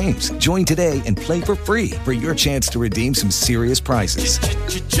 casino-style games. Join today and play for free for your chance to redeem some serious prizes.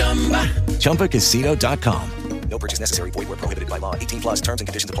 ChumbaCasino.com. No purchase necessary. Void where prohibited by law. 18 plus terms and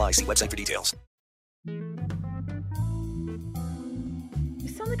conditions apply. See website for details. You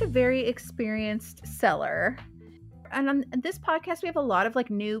sound like a very experienced seller. And on this podcast, we have a lot of like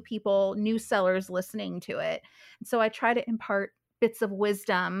new people, new sellers listening to it. And so I try to impart bits of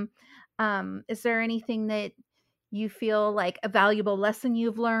wisdom. Is there anything that you feel like a valuable lesson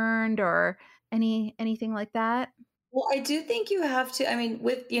you've learned or anything like that? Well, I do think you have to, I mean,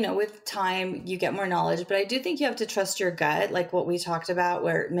 with time, you get more knowledge, but I do think you have to trust your gut, like what we talked about,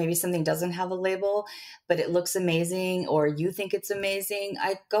 where maybe something doesn't have a label, but it looks amazing, or you think it's amazing.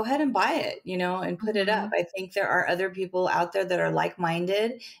 I go ahead and buy it, and put it up. I think there are other people out there that are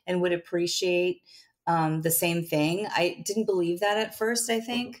like-minded and would appreciate the same thing. I didn't believe that at first, I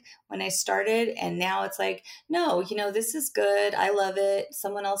think, when I started. And now it's like, no, this is good. I love it.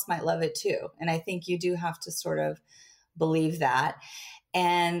 Someone else might love it too. And I think you do have to sort of believe that.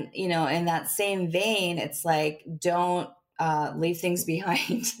 And, in that same vein, it's like, don't leave things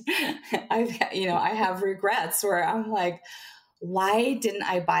behind. I have regrets where I'm like, why didn't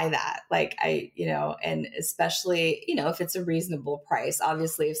I buy that? Like and especially, if it's a reasonable price.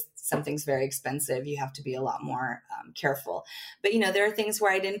 Obviously, if something's very expensive, you have to be a lot more careful. But, there are things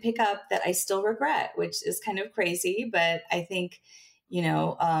where I didn't pick up that I still regret, which is kind of crazy. But I think,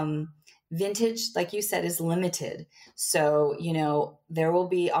 vintage, like you said, is limited. So, there will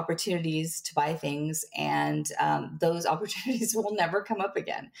be opportunities to buy things, and those opportunities will never come up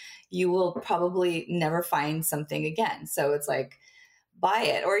again. You will probably never find something again. So it's like, buy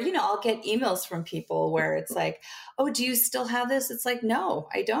it. Or, I'll get emails from people where it's like, oh, do you still have this? It's like, no,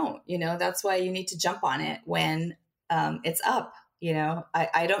 I don't. That's why you need to jump on it when it's up.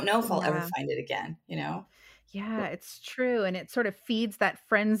 I don't know if I'll ever find it again, Yeah, it's true. And it sort of feeds that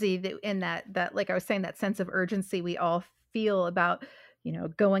frenzy that, like I was saying, that sense of urgency we all feel about,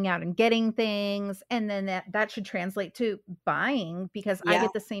 going out and getting things. And then that should translate to buying, because I Yeah.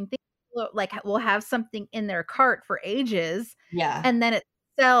 get the same thing. Like we'll have something in their cart for ages. Yeah. And then it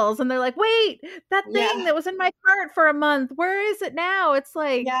sells and they're like, wait, that thing Yeah. that was in my cart for a month, where is it now? It's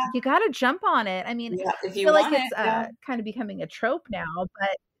like, Yeah. you got to jump on it. I mean, Yeah. If I you feel like want it's it. Yeah. kind of becoming a trope now,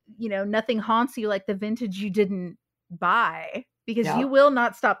 but nothing haunts you like the vintage you didn't buy, because you Yep. will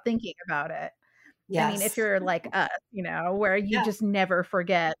not stop thinking about it. I mean, if Yes. you're like us, where you Yeah. just never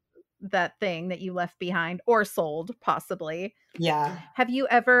forget that thing that you left behind or sold, possibly. Yeah. Have you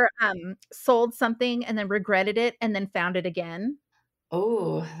ever sold something and then regretted it and then found it again?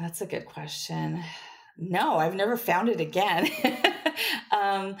 Oh, that's a good question. No, I've never found it again.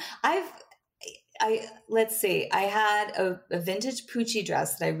 um, let's see. I had a vintage Poochie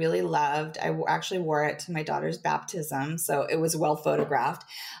dress that I really loved. I actually wore it to my daughter's baptism, so it was well photographed.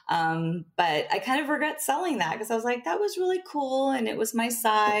 But I kind of regret selling that because I was like, that was really cool and it was my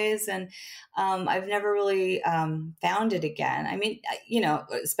size. And I've never really found it again. I mean,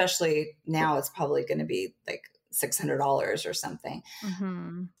 especially now it's probably going to be like $600 or something.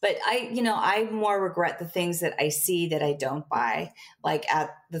 Mm-hmm. But I more regret the things that I see that I don't buy. Like at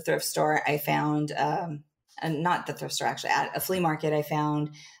the thrift store, I found, and not the thrift store, actually, at a flea market, I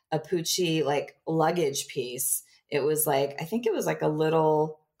found a Poochie like luggage piece. It was like, I think it was like a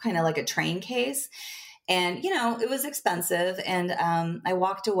little kind of like a train case. And, it was expensive. And I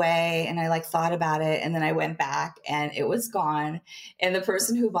walked away and I like thought about it. And then I went back and it was gone. And the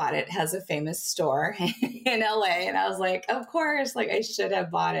person who bought it has a famous store in LA. And I was like, of course, like I should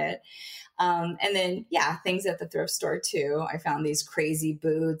have bought it. And then, things at the thrift store too. I found these crazy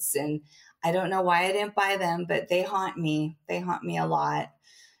boots and I don't know why I didn't buy them, but they haunt me. They haunt me a lot.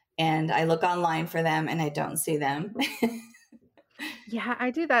 And I look online for them and I don't see them. Yeah,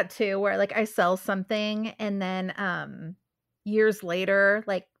 I do that too, where like I sell something and then years later,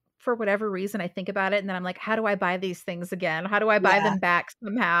 like for whatever reason, I think about it and then I'm like, how do I buy these things again? How do I buy them back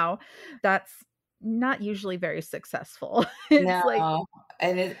somehow? That's not usually very successful. It's like, No,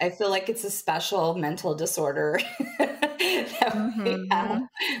 and I feel like it's a special mental disorder that we have. mhm.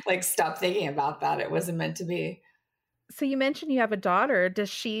 Like, stop thinking about that. It wasn't meant to be. So you mentioned you have a daughter. Does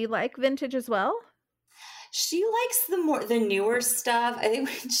she like vintage as well? She likes the newer stuff. I think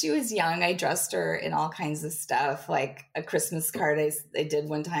when she was young, I dressed her in all kinds of stuff, like a Christmas card I did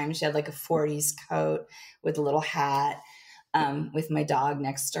one time. She had like a 40s coat with a little hat. with my dog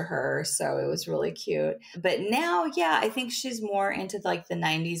next to her. So it was really cute. But now, yeah, I think she's more into like the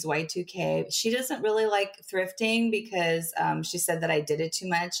 90s Y2K. She doesn't really like thrifting because she said that I did it too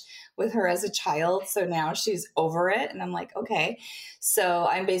much with her as a child. So now she's over it. And I'm like, okay. So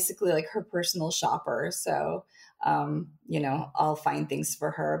I'm basically like her personal shopper. So I'll find things for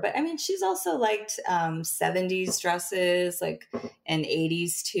her. But I mean, she's also liked 70s dresses, like, and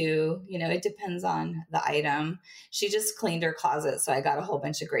 80s too. It depends on the item. She just cleaned her closet, so I got a whole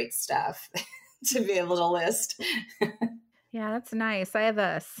bunch of great stuff to be able to list. Yeah, that's nice. I have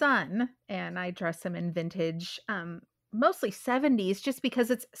a son and I dress him in vintage, mostly 70s, just because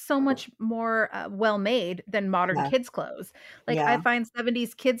it's so much more well made than modern Yeah. kids' clothes. Like, I Yeah. find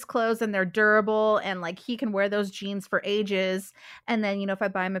 70s kids' clothes and they're durable and like he can wear those jeans for ages. And then, if I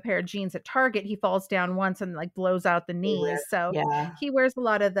buy him a pair of jeans at Target, he falls down once and like blows out the knees. So Yeah. he wears a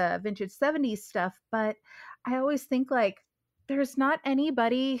lot of the vintage 70s stuff. But I always think like, there's not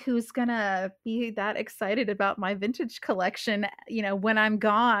anybody who's gonna be that excited about my vintage collection, when I'm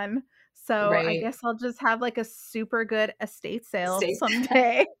gone. So I Right. guess I'll just have like a super good estate sale Stay.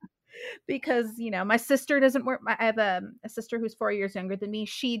 someday because, my sister doesn't wear, I have a sister who's 4 years younger than me.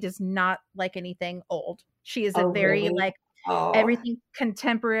 She does not like anything old. She is a Oh, very really? like Oh, everything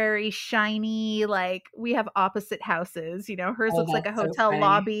contemporary, shiny, like we have opposite houses, hers oh, looks like a that's so hotel funny.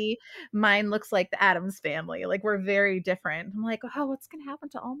 lobby, mine looks like the Addams Family. Like we're very different. I'm like, "Oh, what's going to happen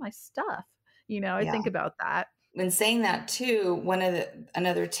to all my stuff?" I Yeah. think about that. When saying that too,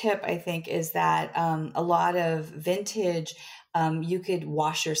 another tip I think is that a lot of vintage you could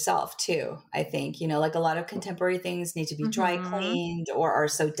wash yourself too. I think like a lot of contemporary things need to be dry Mhm. cleaned or are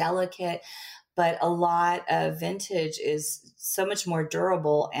so delicate, but a lot of vintage is so much more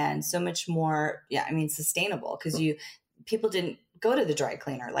durable and so much more, yeah, I mean, sustainable because people didn't go to the dry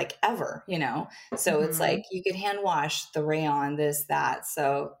cleaner like ever. So it's like Mhm. you could hand wash the rayon, this, that.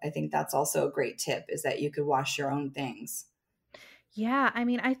 So I think that's also a great tip is that you could wash your own things. Yeah, I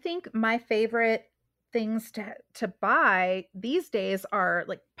mean, I think my favorite things to buy these days are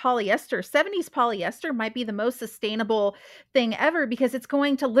like polyester. 70s polyester might be the most sustainable thing ever because it's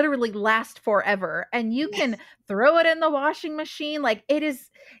going to literally last forever and you Yeah. can throw it in the washing machine like it is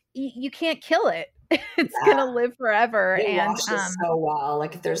you can't kill it. It's going Yeah. to live forever It and washes so well.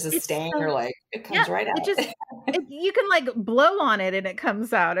 Like if there's a it's stain, so you're like, it yeah, comes right it out. just you can, like, blow on it and it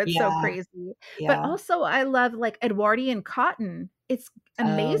comes out, it's so Yeah. crazy. But Yeah. also, I love, like, Edwardian cotton. It's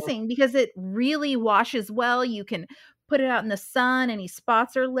Oh, amazing because it really washes well, you can put it out in the sun, any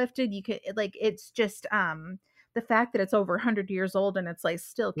spots are lifted, you can like, it's just, the fact that it's over 100 years old and it's, like,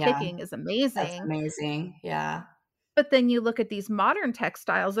 still yeah. kicking is That's amazing. amazing. Yeah. But then you look at these modern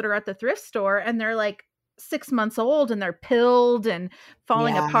textiles that are at the thrift store and they're like 6 months old and they're pilled and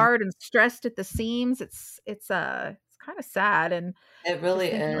falling Yeah. apart and stressed at the seams. It's kinda sad and It just really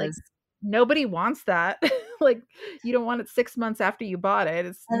thinking like is. nobody wants that. Like, you don't want it 6 months after you bought it.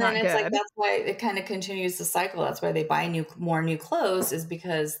 It's And then not it's like good. that's why it kind of continues the cycle. That's why they buy more new clothes is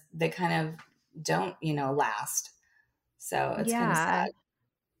because they kind of don't, last. So it's kind of Yeah. sad.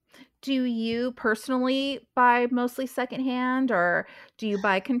 Do you personally buy mostly secondhand, or do you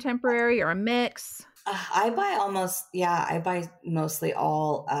buy contemporary or a mix? I buy mostly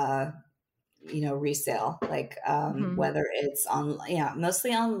all resale, like Mhm. whether it's on, yeah,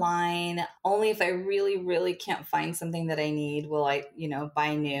 mostly online. Only if I really really can't find something that I need will I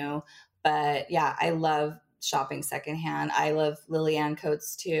buy new. But yeah, I love shopping secondhand. I love Liliane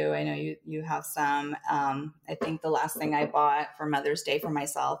coats too. I know you have some. I think the last thing I bought for Mother's Day for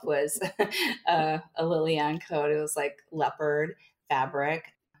myself was a Liliane coat. It was like leopard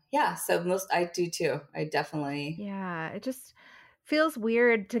fabric. Yeah, so most I do too. I definitely. Yeah, it just feels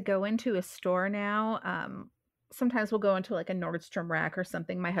weird to go into a store now. Sometimes we'll go into like a Nordstrom rack or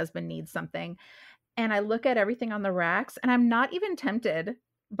something. My husband needs something, and I look at everything on the racks, and I'm not even tempted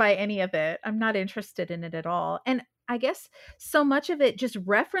by any of it. I'm not interested in it at all. And I guess so much of it just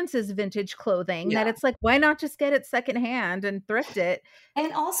references vintage clothing that Yeah. it's like, why not just get it secondhand and thrift it?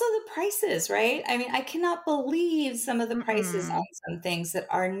 And also the prices, right? I mean, I cannot believe some of the prices on Mm-mm. some things that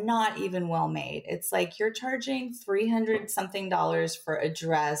are not even well made. It's like you're charging 300 something dollars for a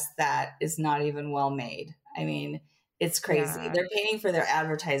dress that is not even well made. I mean, it's crazy. Yeah. They're paying for their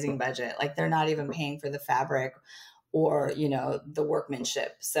advertising budget. Like they're not even paying for the fabric or, the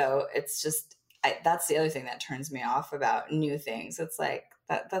workmanship. So it's just that's the other thing that turns me off about new things. It's like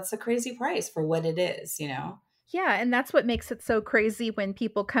that's a crazy price for what it is. Yeah, and that's what makes it so crazy when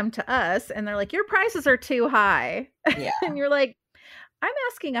people come to us and they're like, "Your prices are too high." Yeah. And you're like, I'm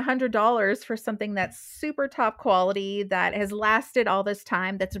asking $100 for something that's super top quality, that has lasted all this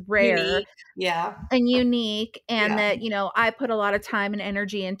time, that's rare Unique. Yeah. and unique, and Yeah. that, I put a lot of time and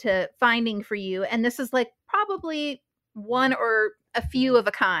energy into finding for you. And this is like probably one or a few of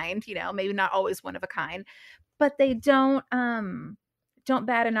a kind, maybe not always one of a kind, but they don't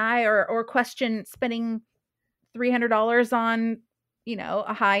bat an eye or question spending $300 on,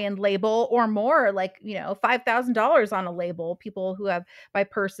 a high-end label or more, like, $5,000 on a label. People who buy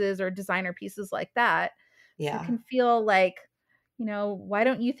purses or designer pieces like that. So it Yeah. can feel like, why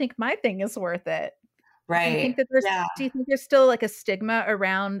don't you think my thing is worth it? Do you think Right. that there's Yeah. do you think there's still like a stigma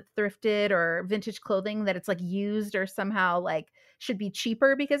around thrifted or vintage clothing, that it's like used or somehow like should be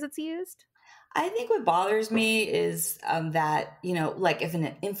cheaper because it's used? I think what bothers me is that, like if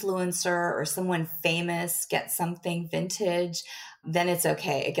an influencer or someone famous gets something vintage, then it's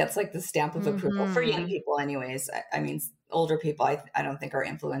okay. It gets like the stamp of approval for young Mhm. people, anyways. I mean, older people, I don't think are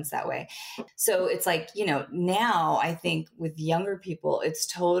influenced that way. So it's like, now I think with younger people, it's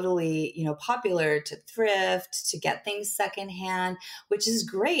totally, popular to thrift, to get things secondhand, which is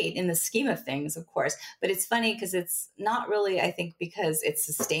great in the scheme of things, of course. But it's funny because it's not really, I think, because it's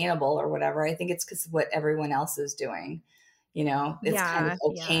sustainable or whatever. I think it's because of what everyone else is doing. It's kind of Yeah,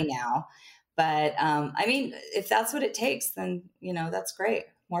 okay yeah. now. But I mean, if that's what it takes, then, that's great.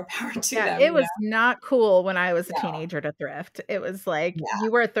 More power to Yeah, them, it was not cool when I was a No, teenager to thrift. It was like, yeah,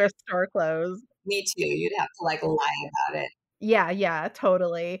 you wear thrift store clothes. me too. You'd have to like lie about it. Yeah, yeah,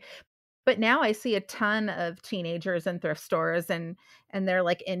 totally. But now I see a ton of teenagers in thrift stores, and they're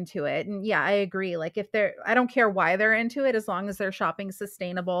like into it. And yeah, I agree. Like if they're I don't care why they're into it, as long as they're shopping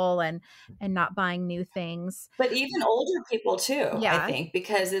sustainable and not buying new things. But even older people too, I Yeah. think,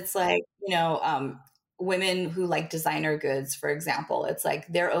 because it's like, women who like designer goods, for example, it's like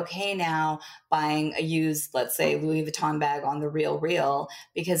they're okay now buying a used, let's say, Louis Vuitton bag on the Real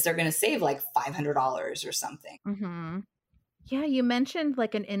because they're going to save like $500 or something. Mhm. Yeah, you mentioned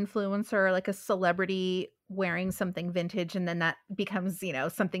like an influencer, like a celebrity wearing something vintage, and then that becomes,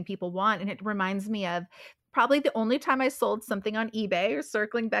 something people want. And it reminds me of probably the only time I sold something on eBay, or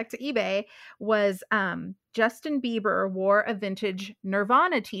circling back to eBay, was Justin Bieber wore a vintage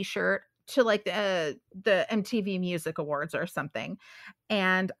Nirvana t-shirt to like the MTV Music Awards or something.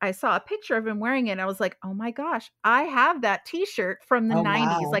 And I saw a picture of him wearing it, and I was like, "Oh my gosh, I have that t-shirt from the Oh,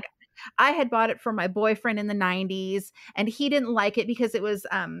 90s." wow. Like I had bought it for my boyfriend in the 90s, and he didn't like it because it was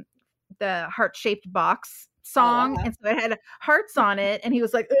the heart-shaped box Oh, song, wow. and so it had hearts on it, and he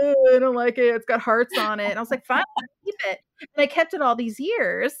was like, "Ugh, I don't like it. It's got hearts on it." And I was like, "Fine, keep it." And I kept it all these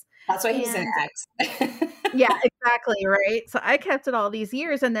years. That's why he's an And ex. yeah, exactly, right? So I kept it all these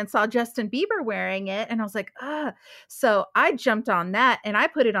years, and then saw Justin Bieber wearing it, and I was like, "Ah." So I jumped on that, and I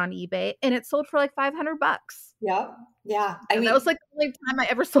put it on eBay, and it sold for like $500. Yep. Yeah. I So that was mean, like the only time I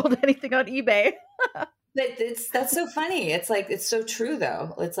ever sold anything on eBay. that's so funny. It's like it's so true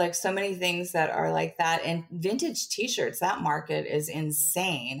though. It's like so many things that are like that. And vintage t-shirts, that market is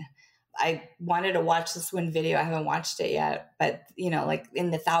insane. I wanted to watch this one video. I haven't watched it yet, but like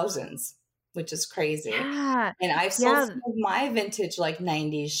in the thousands, which is crazy. Yeah. And I've sold Yeah. some of my vintage like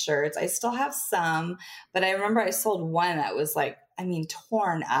 90s shirts. I still have some, but I remember I sold one that was like, I mean,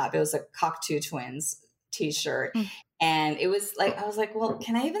 torn up. It was a Cocteau Twins t-shirt. Mm. And it was like, I was like, well,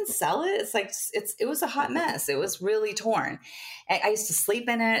 can I even sell it? It's like, it was a hot mess. It was really torn. And I used to sleep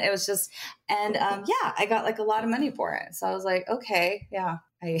in it. It was just, and yeah, I got like a lot of money for it. So I was like, okay, yeah.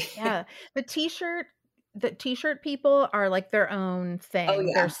 Yeah. The t-shirt people are like their own Oh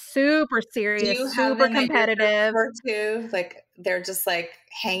thing. They're yeah. super Do serious, you have super them at your thrift competitive. store too? Like they're just like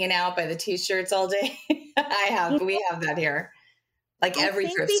hanging out by the t-shirts all day. You We have that here. Like I every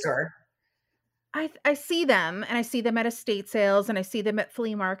think thrift store. I see them, and I see them at estate sales, and I see them at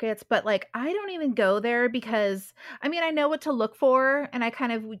flea markets, but like I don't even go there because I mean, I know what to look for, and I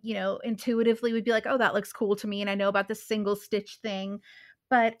kind of, intuitively would be like, "Oh, that looks cool to me," and I know about the single stitch thing,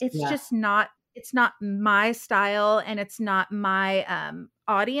 but Yeah. it's not my style, and it's not my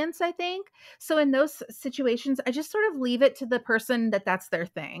audience, I think. So in those situations, I just sort of leave it to the person that's their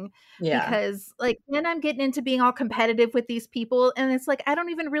thing, Yeah. because like then I'm getting into being all competitive with these people, and it's like I don't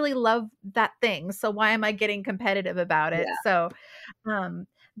even really love that thing. So why am I getting competitive about it? Yeah. So um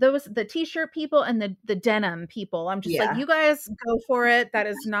the t-shirt people and the denim people, I'm just like, Yeah. you guys go for it. That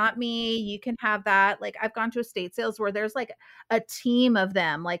is not me. You can have that. Like I've gone to estate sales where there's like a team of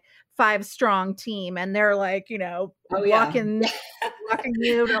them, like 5 strong team, and they're like, Oh yeah. blocking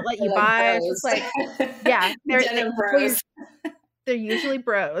you, don't let They're you like buy. It's just bros. like, yeah, they're Denim well, bros. They're usually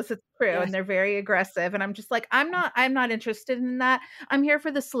bros, it's true, Yeah. and they're very aggressive, and I'm just like, I'm not interested in that. I'm here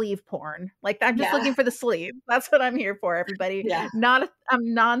for the sleeve porn. Like, I'm just Yeah. looking for the sleeve. That's what I'm here for, everybody. Yeah.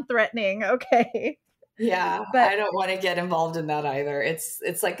 I'm non-threatening, okay? Yeah, But I don't want to get involved in that either. It's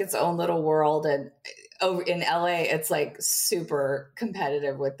like its own little world, and over in LA, it's like super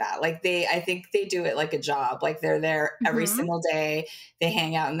competitive with that. Like I think they do it like a job. Like they're there every mhm. single day. They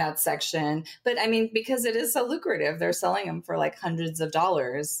hang out in that section. But I mean, because it is so lucrative, they're selling them for like hundreds of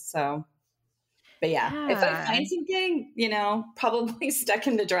dollars. So, but yeah, if I Yeah. find something, probably stuck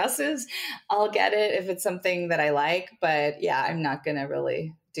in the dresses, I'll get it if it's something that I like. But yeah, I'm not gonna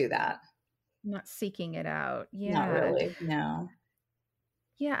really do that. Not seeking it out. Not Yeah. really. No.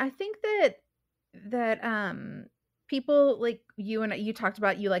 Yeah, I think that people like you, and you talked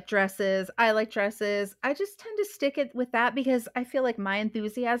about, you like dresses, I like dresses. I just tend to stick it with that because I feel like my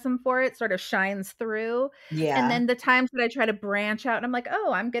enthusiasm for it sort of shines through. And Yeah. then the times that I try to branch out and I'm like,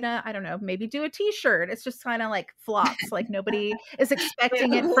 "Oh, I'm gonna, I don't know, maybe do a t-shirt." It's just kind of like flops. Like nobody is They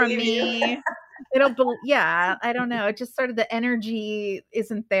expecting don't it from believe you. me. Yeah, I don't know. It just sort of the energy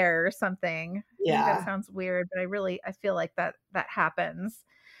isn't there or something. Maybe that Yeah, sounds weird, but I feel like that happens.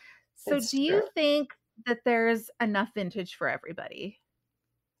 So it's do true. you think that there's enough vintage for everybody?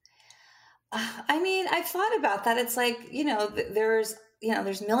 I mean, I've thought about that. It's like,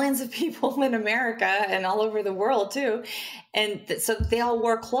 there's millions of people in America and all over the world too. And so they all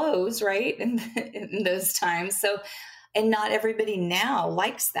wore clothes, right? In those times. So, and not everybody now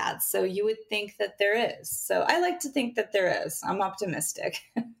likes that. So you would think that there is. So I like to think that there is. I'm optimistic.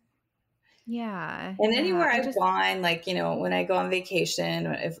 Yeah, And yeah. anywhere I I've just gone, like, when I go on vacation,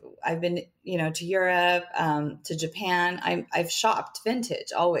 if I've been, to Europe, to Japan, I've shopped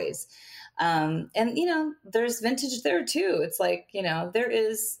vintage always. And, there's vintage there too. It's like, there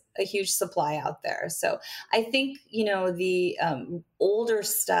is a huge supply out there. So I think, the older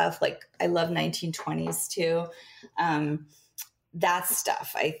stuff, like I love 1920s too. That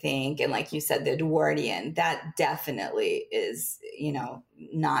stuff, I think. And like you said, the Edwardian, that definitely is,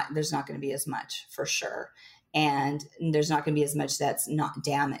 there's not going to be as much for sure. And there's not going to be as much that's not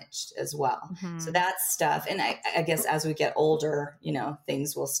damaged as well. So mhm. that stuff. And I guess as we get older,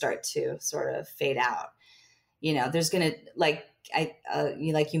 things will start to sort of fade out. There's going to, like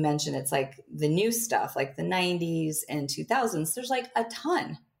you mentioned, it's like the new stuff, like the 90s and 2000s, there's like a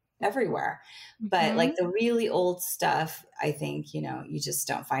ton everywhere. But like Mhm. the really old stuff, I think, you just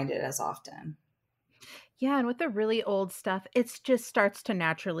don't find it as often. Yeah, and with the really old stuff, it's just starts to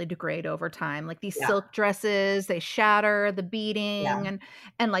naturally degrade over time. Like these Yeah. silk dresses, they shatter, the Yeah. beading,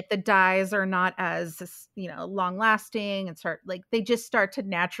 and like the dyes are not as, long lasting, and start like they just start to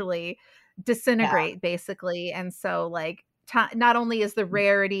naturally Yeah. disintegrate basically. And so like not only is the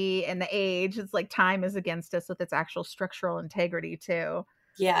rarity and the age, it's like time is against us with its actual structural integrity too.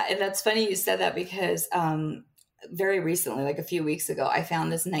 Yeah. And that's funny you said that because very recently, like a few weeks ago, I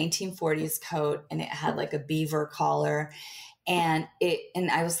found this 1940s coat and it had like a beaver collar. And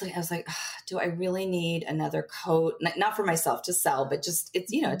I was like, "Ugh, do I really need another coat? Not for myself to sell, but just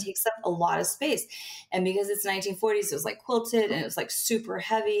it's, it Mhm. takes up a lot of space. And because it's 1940s, it was like quilted and it was like super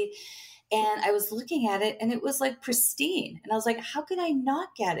heavy. And I was looking at it and it was like pristine. And I was like, how could I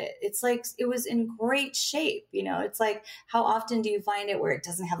not get it? It's like it was in great shape. It's like, how often do you find it where it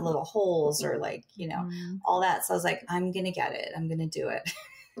doesn't have little holes or like, Mhm. all that. So I was like, I'm going to get it. I'm going to do it.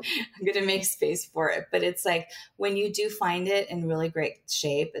 I'm going to make space for it. But it's like when you do find it in really great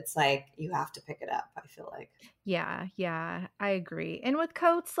shape, it's like you have to pick it up, I feel like. Yeah, yeah, I agree. And with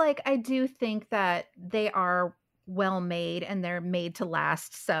coats, like I do think that they are well made and they're made to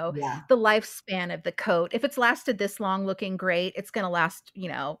last. So Yeah. the lifespan of the coat, if it's lasted this long looking great, it's going to last,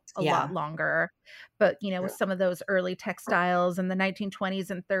 a lot Yeah. longer. But, with True. some of those early textiles in the 1920s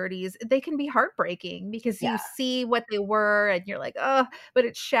and 30s, they can be heartbreaking because Yeah. you see what they were and you're like, "Oh, but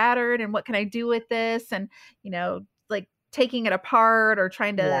it's shattered and what can I do with this?" And, like taking it apart or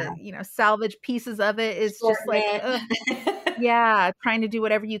trying to, Yeah. salvage pieces of it is just Shorten like, ugh. it. Yeah, trying to do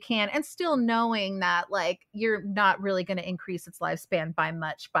whatever you can and still knowing that, like, you're not really gonna increase its lifespan by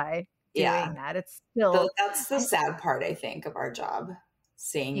much by Yeah. doing that. It's So still that's the I sad part, I think, of our job,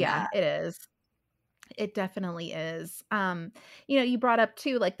 seeing yeah, that. it is. It definitely is. You brought up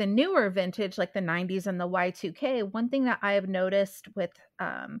too, like the newer vintage, like the 90s and the Y2K. One thing that I have noticed with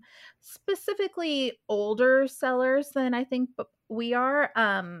specifically older sellers than I think we are,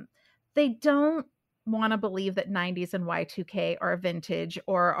 they don't want to believe that 90s and Y2K are vintage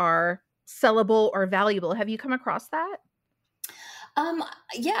or are sellable or valuable. Have you come across that? Um,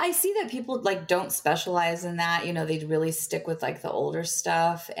 yeah, I see that people like don't specialize in that. They'd really stick with like the older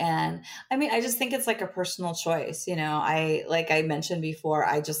stuff. And I mean, I just think it's like a personal choice. Like I mentioned before,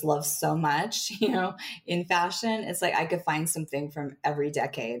 I just love so much, in fashion. It's like I could find something from every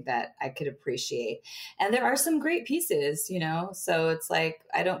decade that I could appreciate. And there are some great pieces, so it's like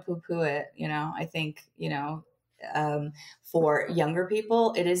I don't poo poo it, I think, um, for younger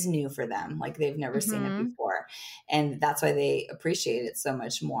people, it is new for them. Like they've never seen it Mhm. before. And that's why they appreciate it so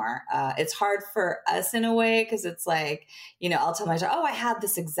much more. It's hard for us in a way because it's like, I'll tell my daughter, oh, I had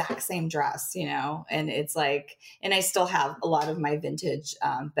this exact same dress, and it's like, and I still have a lot of my vintage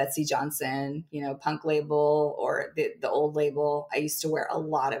Betsy Johnson, punk label or the old label. I used to wear a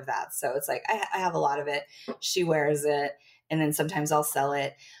lot of that. So it's like, I have a lot of it. She wears it. And then sometimes I'll sell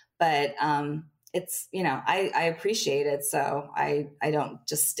it. But it's, I appreciate it. So I don't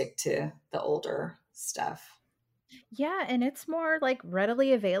just stick to the older stuff. Yeah, and it's more, like,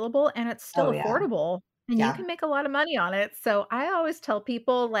 readily available, and it's Oh still yeah. affordable, and you Yeah. can make a lot of money on it, so I always tell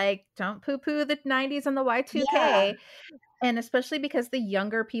people, like, don't poo-poo the '90s and the Yeah. Y2K, and especially because the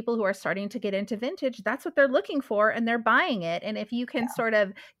younger people who are starting to get into vintage, that's what they're looking for, and they're buying it, and if you can Yeah. sort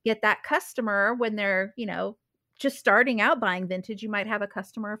of get that customer when they're, just starting out buying vintage, you might have a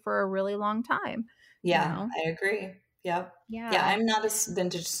customer for a really long time, you Yeah, know? I agree. Yep. Yeah, Yeah. I'm not a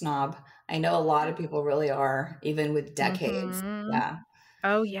vintage snob. I know a lot of people really are, even with decades. Mhm. Yeah.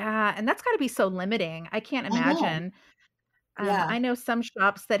 Oh, yeah, and that's gotta be so limiting. I can't I know. imagine. Yeah. I know some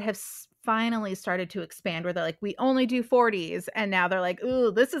shops that have finally started to expand where they're like, we only do 40s. And now they're like,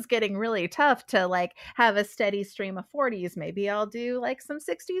 ooh, this is getting really tough to like have a steady stream of 40s. Maybe I'll do like some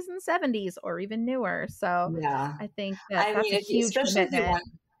 60s and 70s or even newer. So Yeah. I think that I that's mean, a if you, huge especially if you commitment. want,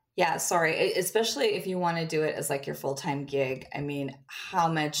 yeah, sorry, especially if you want to do it as like your full-time gig. I mean, how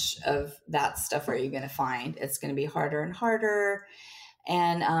much of that stuff are you going to find? It's going to be harder and harder.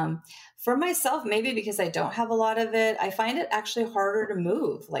 And for myself, maybe because I don't have a lot of it, I find it actually harder to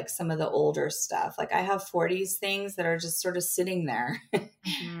move like some of the older stuff. Like I have 40s things that are just sort of sitting there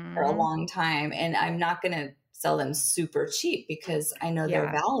for a Mhm. long time. And I'm not going to sell them super cheap because I know their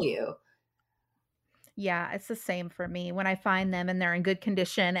Yeah. value. Yeah, it's the same for me. When I find them and they're in good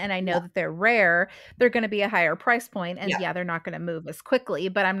condition and I Yeah. know that they're rare, they're going to be a higher price point, and Yeah. yeah, they're not going to move as quickly,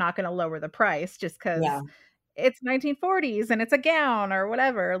 but I'm not going to lower the price just Yeah. cuz it's 1940s and it's a gown or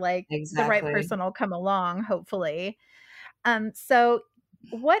whatever. Like the right Exactly. person will come along hopefully. So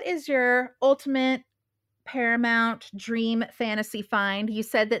what is your ultimate paramount dream fantasy find? You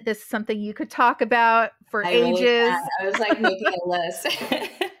said that this is something you could talk about for I really can. ages. I was like making a list.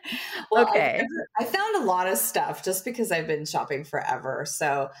 Well, Okay. I found a lot of stuff just because I've been shopping forever.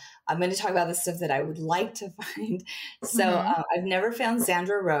 So I'm going to talk about the stuff that I would like to find. So Mhm. I've never found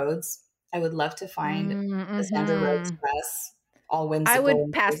Sandra Rhodes. I would love to find a Sandra Rhodes Mhm. dress, all I whimsical, would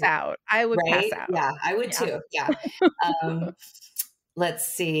pass out. I would pass right? out. Yeah, I would Yeah. too. Yeah. Um, let's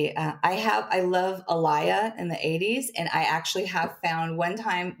see. I love Alaya in the 80s. And I actually have found one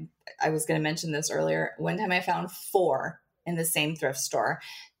time, I was going to mention this earlier. One time I found four in the same thrift store.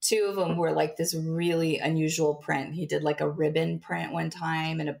 Two of them were like this really unusual print. He did like a ribbon print one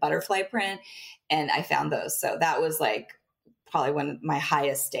time and a butterfly print. And I found those. So that was like probably one of my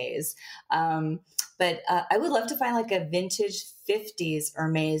highest days. But I would love to find like a vintage 50s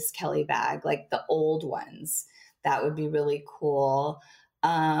Hermes Kelly bag, like the old ones. That would be really cool.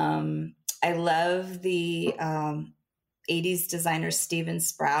 I love the 80s designer Steven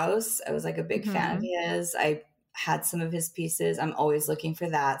Sprouse. I was like a big fan of Mhm. his. I had some of his pieces. I'm always looking for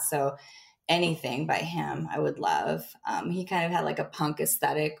that. So anything by him, I would love. He kind of had like a punk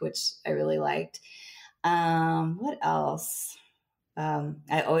aesthetic, which I really liked. What else?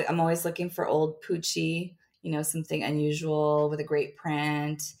 I'm always looking for old Poochie, something unusual with a great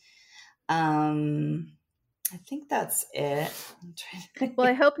print. Um, I think that's it. I'm trying to Well,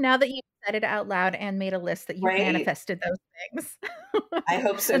 I think. hope now that you've said it out loud and made a list that you've Right? manifested those things. I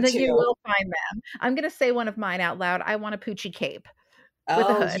hope so And that you too. will find them. I'm gonna say one of mine out loud. I want a Poochie cape with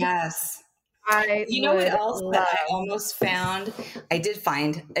a Oh, hood. yes. I You know what would else that I love. almost found? I did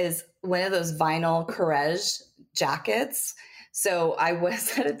find is one of those vinyl Courage jackets. So I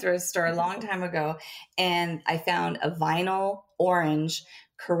was at a thrift store a long time ago and I found a vinyl orange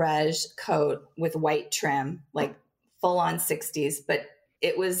Courage coat with white trim, like full on 60s, but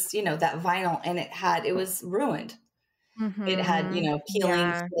it was, that vinyl and it was ruined. It had, Mhm.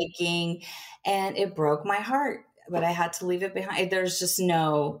 peeling, Yeah. flaking, and it broke my heart, but I had to leave it behind. There's just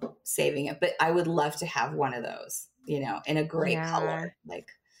no saving it, but I would love to have one of those, in a great Yeah. color,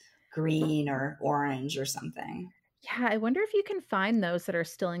 like green or orange or something. Yeah, I wonder if you can find those that are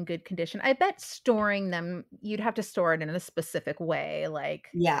still in good condition. I bet storing them, you'd have to store it in a specific way, like,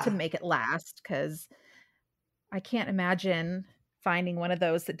 to Yeah. make it last. Because I can't imagine finding one of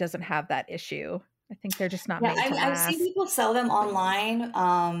those that doesn't have that issue. I think they're just not Yeah, made to I've seen last. people sell them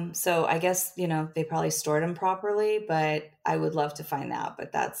online. So I guess, they probably stored them properly, but I would love to find that.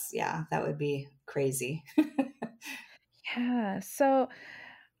 But yeah, that would be crazy. Yeah, so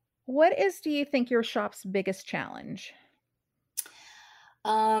do you think, your shop's biggest challenge?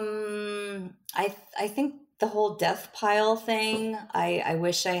 I think the whole death pile thing, I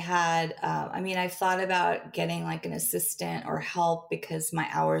wish I had, I mean, I've thought about getting like an assistant or help because my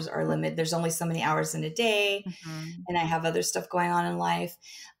hours are limited. There's only so many hours in a day Mhm. and I have other stuff going on in life.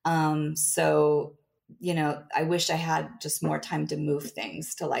 So, I wish I had just more time to move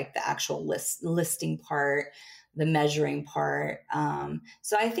things to like the actual listing part, the measuring part.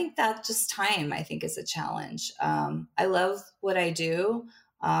 So I think that just time, I think, is a challenge. I love what I do.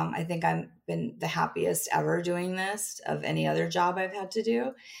 I think I've been the happiest ever doing this of any other job I've had to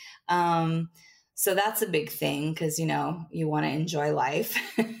do. Um, so that's a big thing because, you want to enjoy life.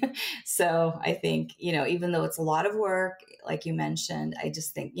 So I think, even though it's a lot of work, like you mentioned, I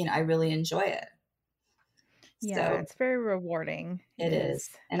just think, I really enjoy it. Yeah, So it's very rewarding. It it is. is.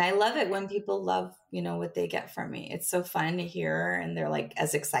 And I love it when people love, what they get from me. It's so fun to hear. And they're like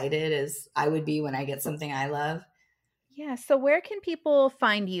as excited as I would be when I get something I love. Yeah, so where can people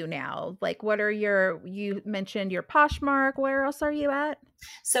find you now? Like, what are you mentioned your Poshmark, where else are you at?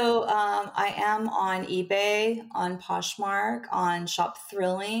 So I am on eBay, on Poshmark, on Shop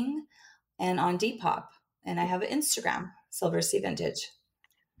Thrilling, and on Depop. And I have an Instagram, Silver Sea Vintage.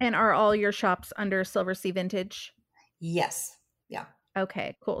 And are all your shops under Silver Sea Vintage? Yes. Yeah.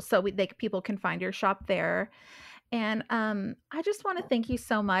 Okay, cool. So people can find your shop there. And I just want to thank you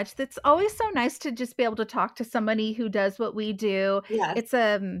so much. It's always so nice to just be able to talk to somebody who does what we do. Yeah. It's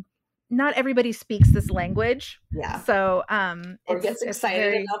not everybody speaks this language. Yeah. So Or gets it's excited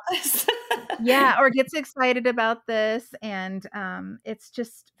very, about this. yeah, or gets excited about this. And it's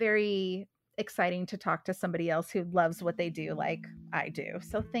just very exciting to talk to somebody else who loves what they do like I do.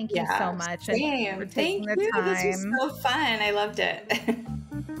 So thank you so Yeah. much and for Same. Thank taking the you. This was time. so fun. I loved it.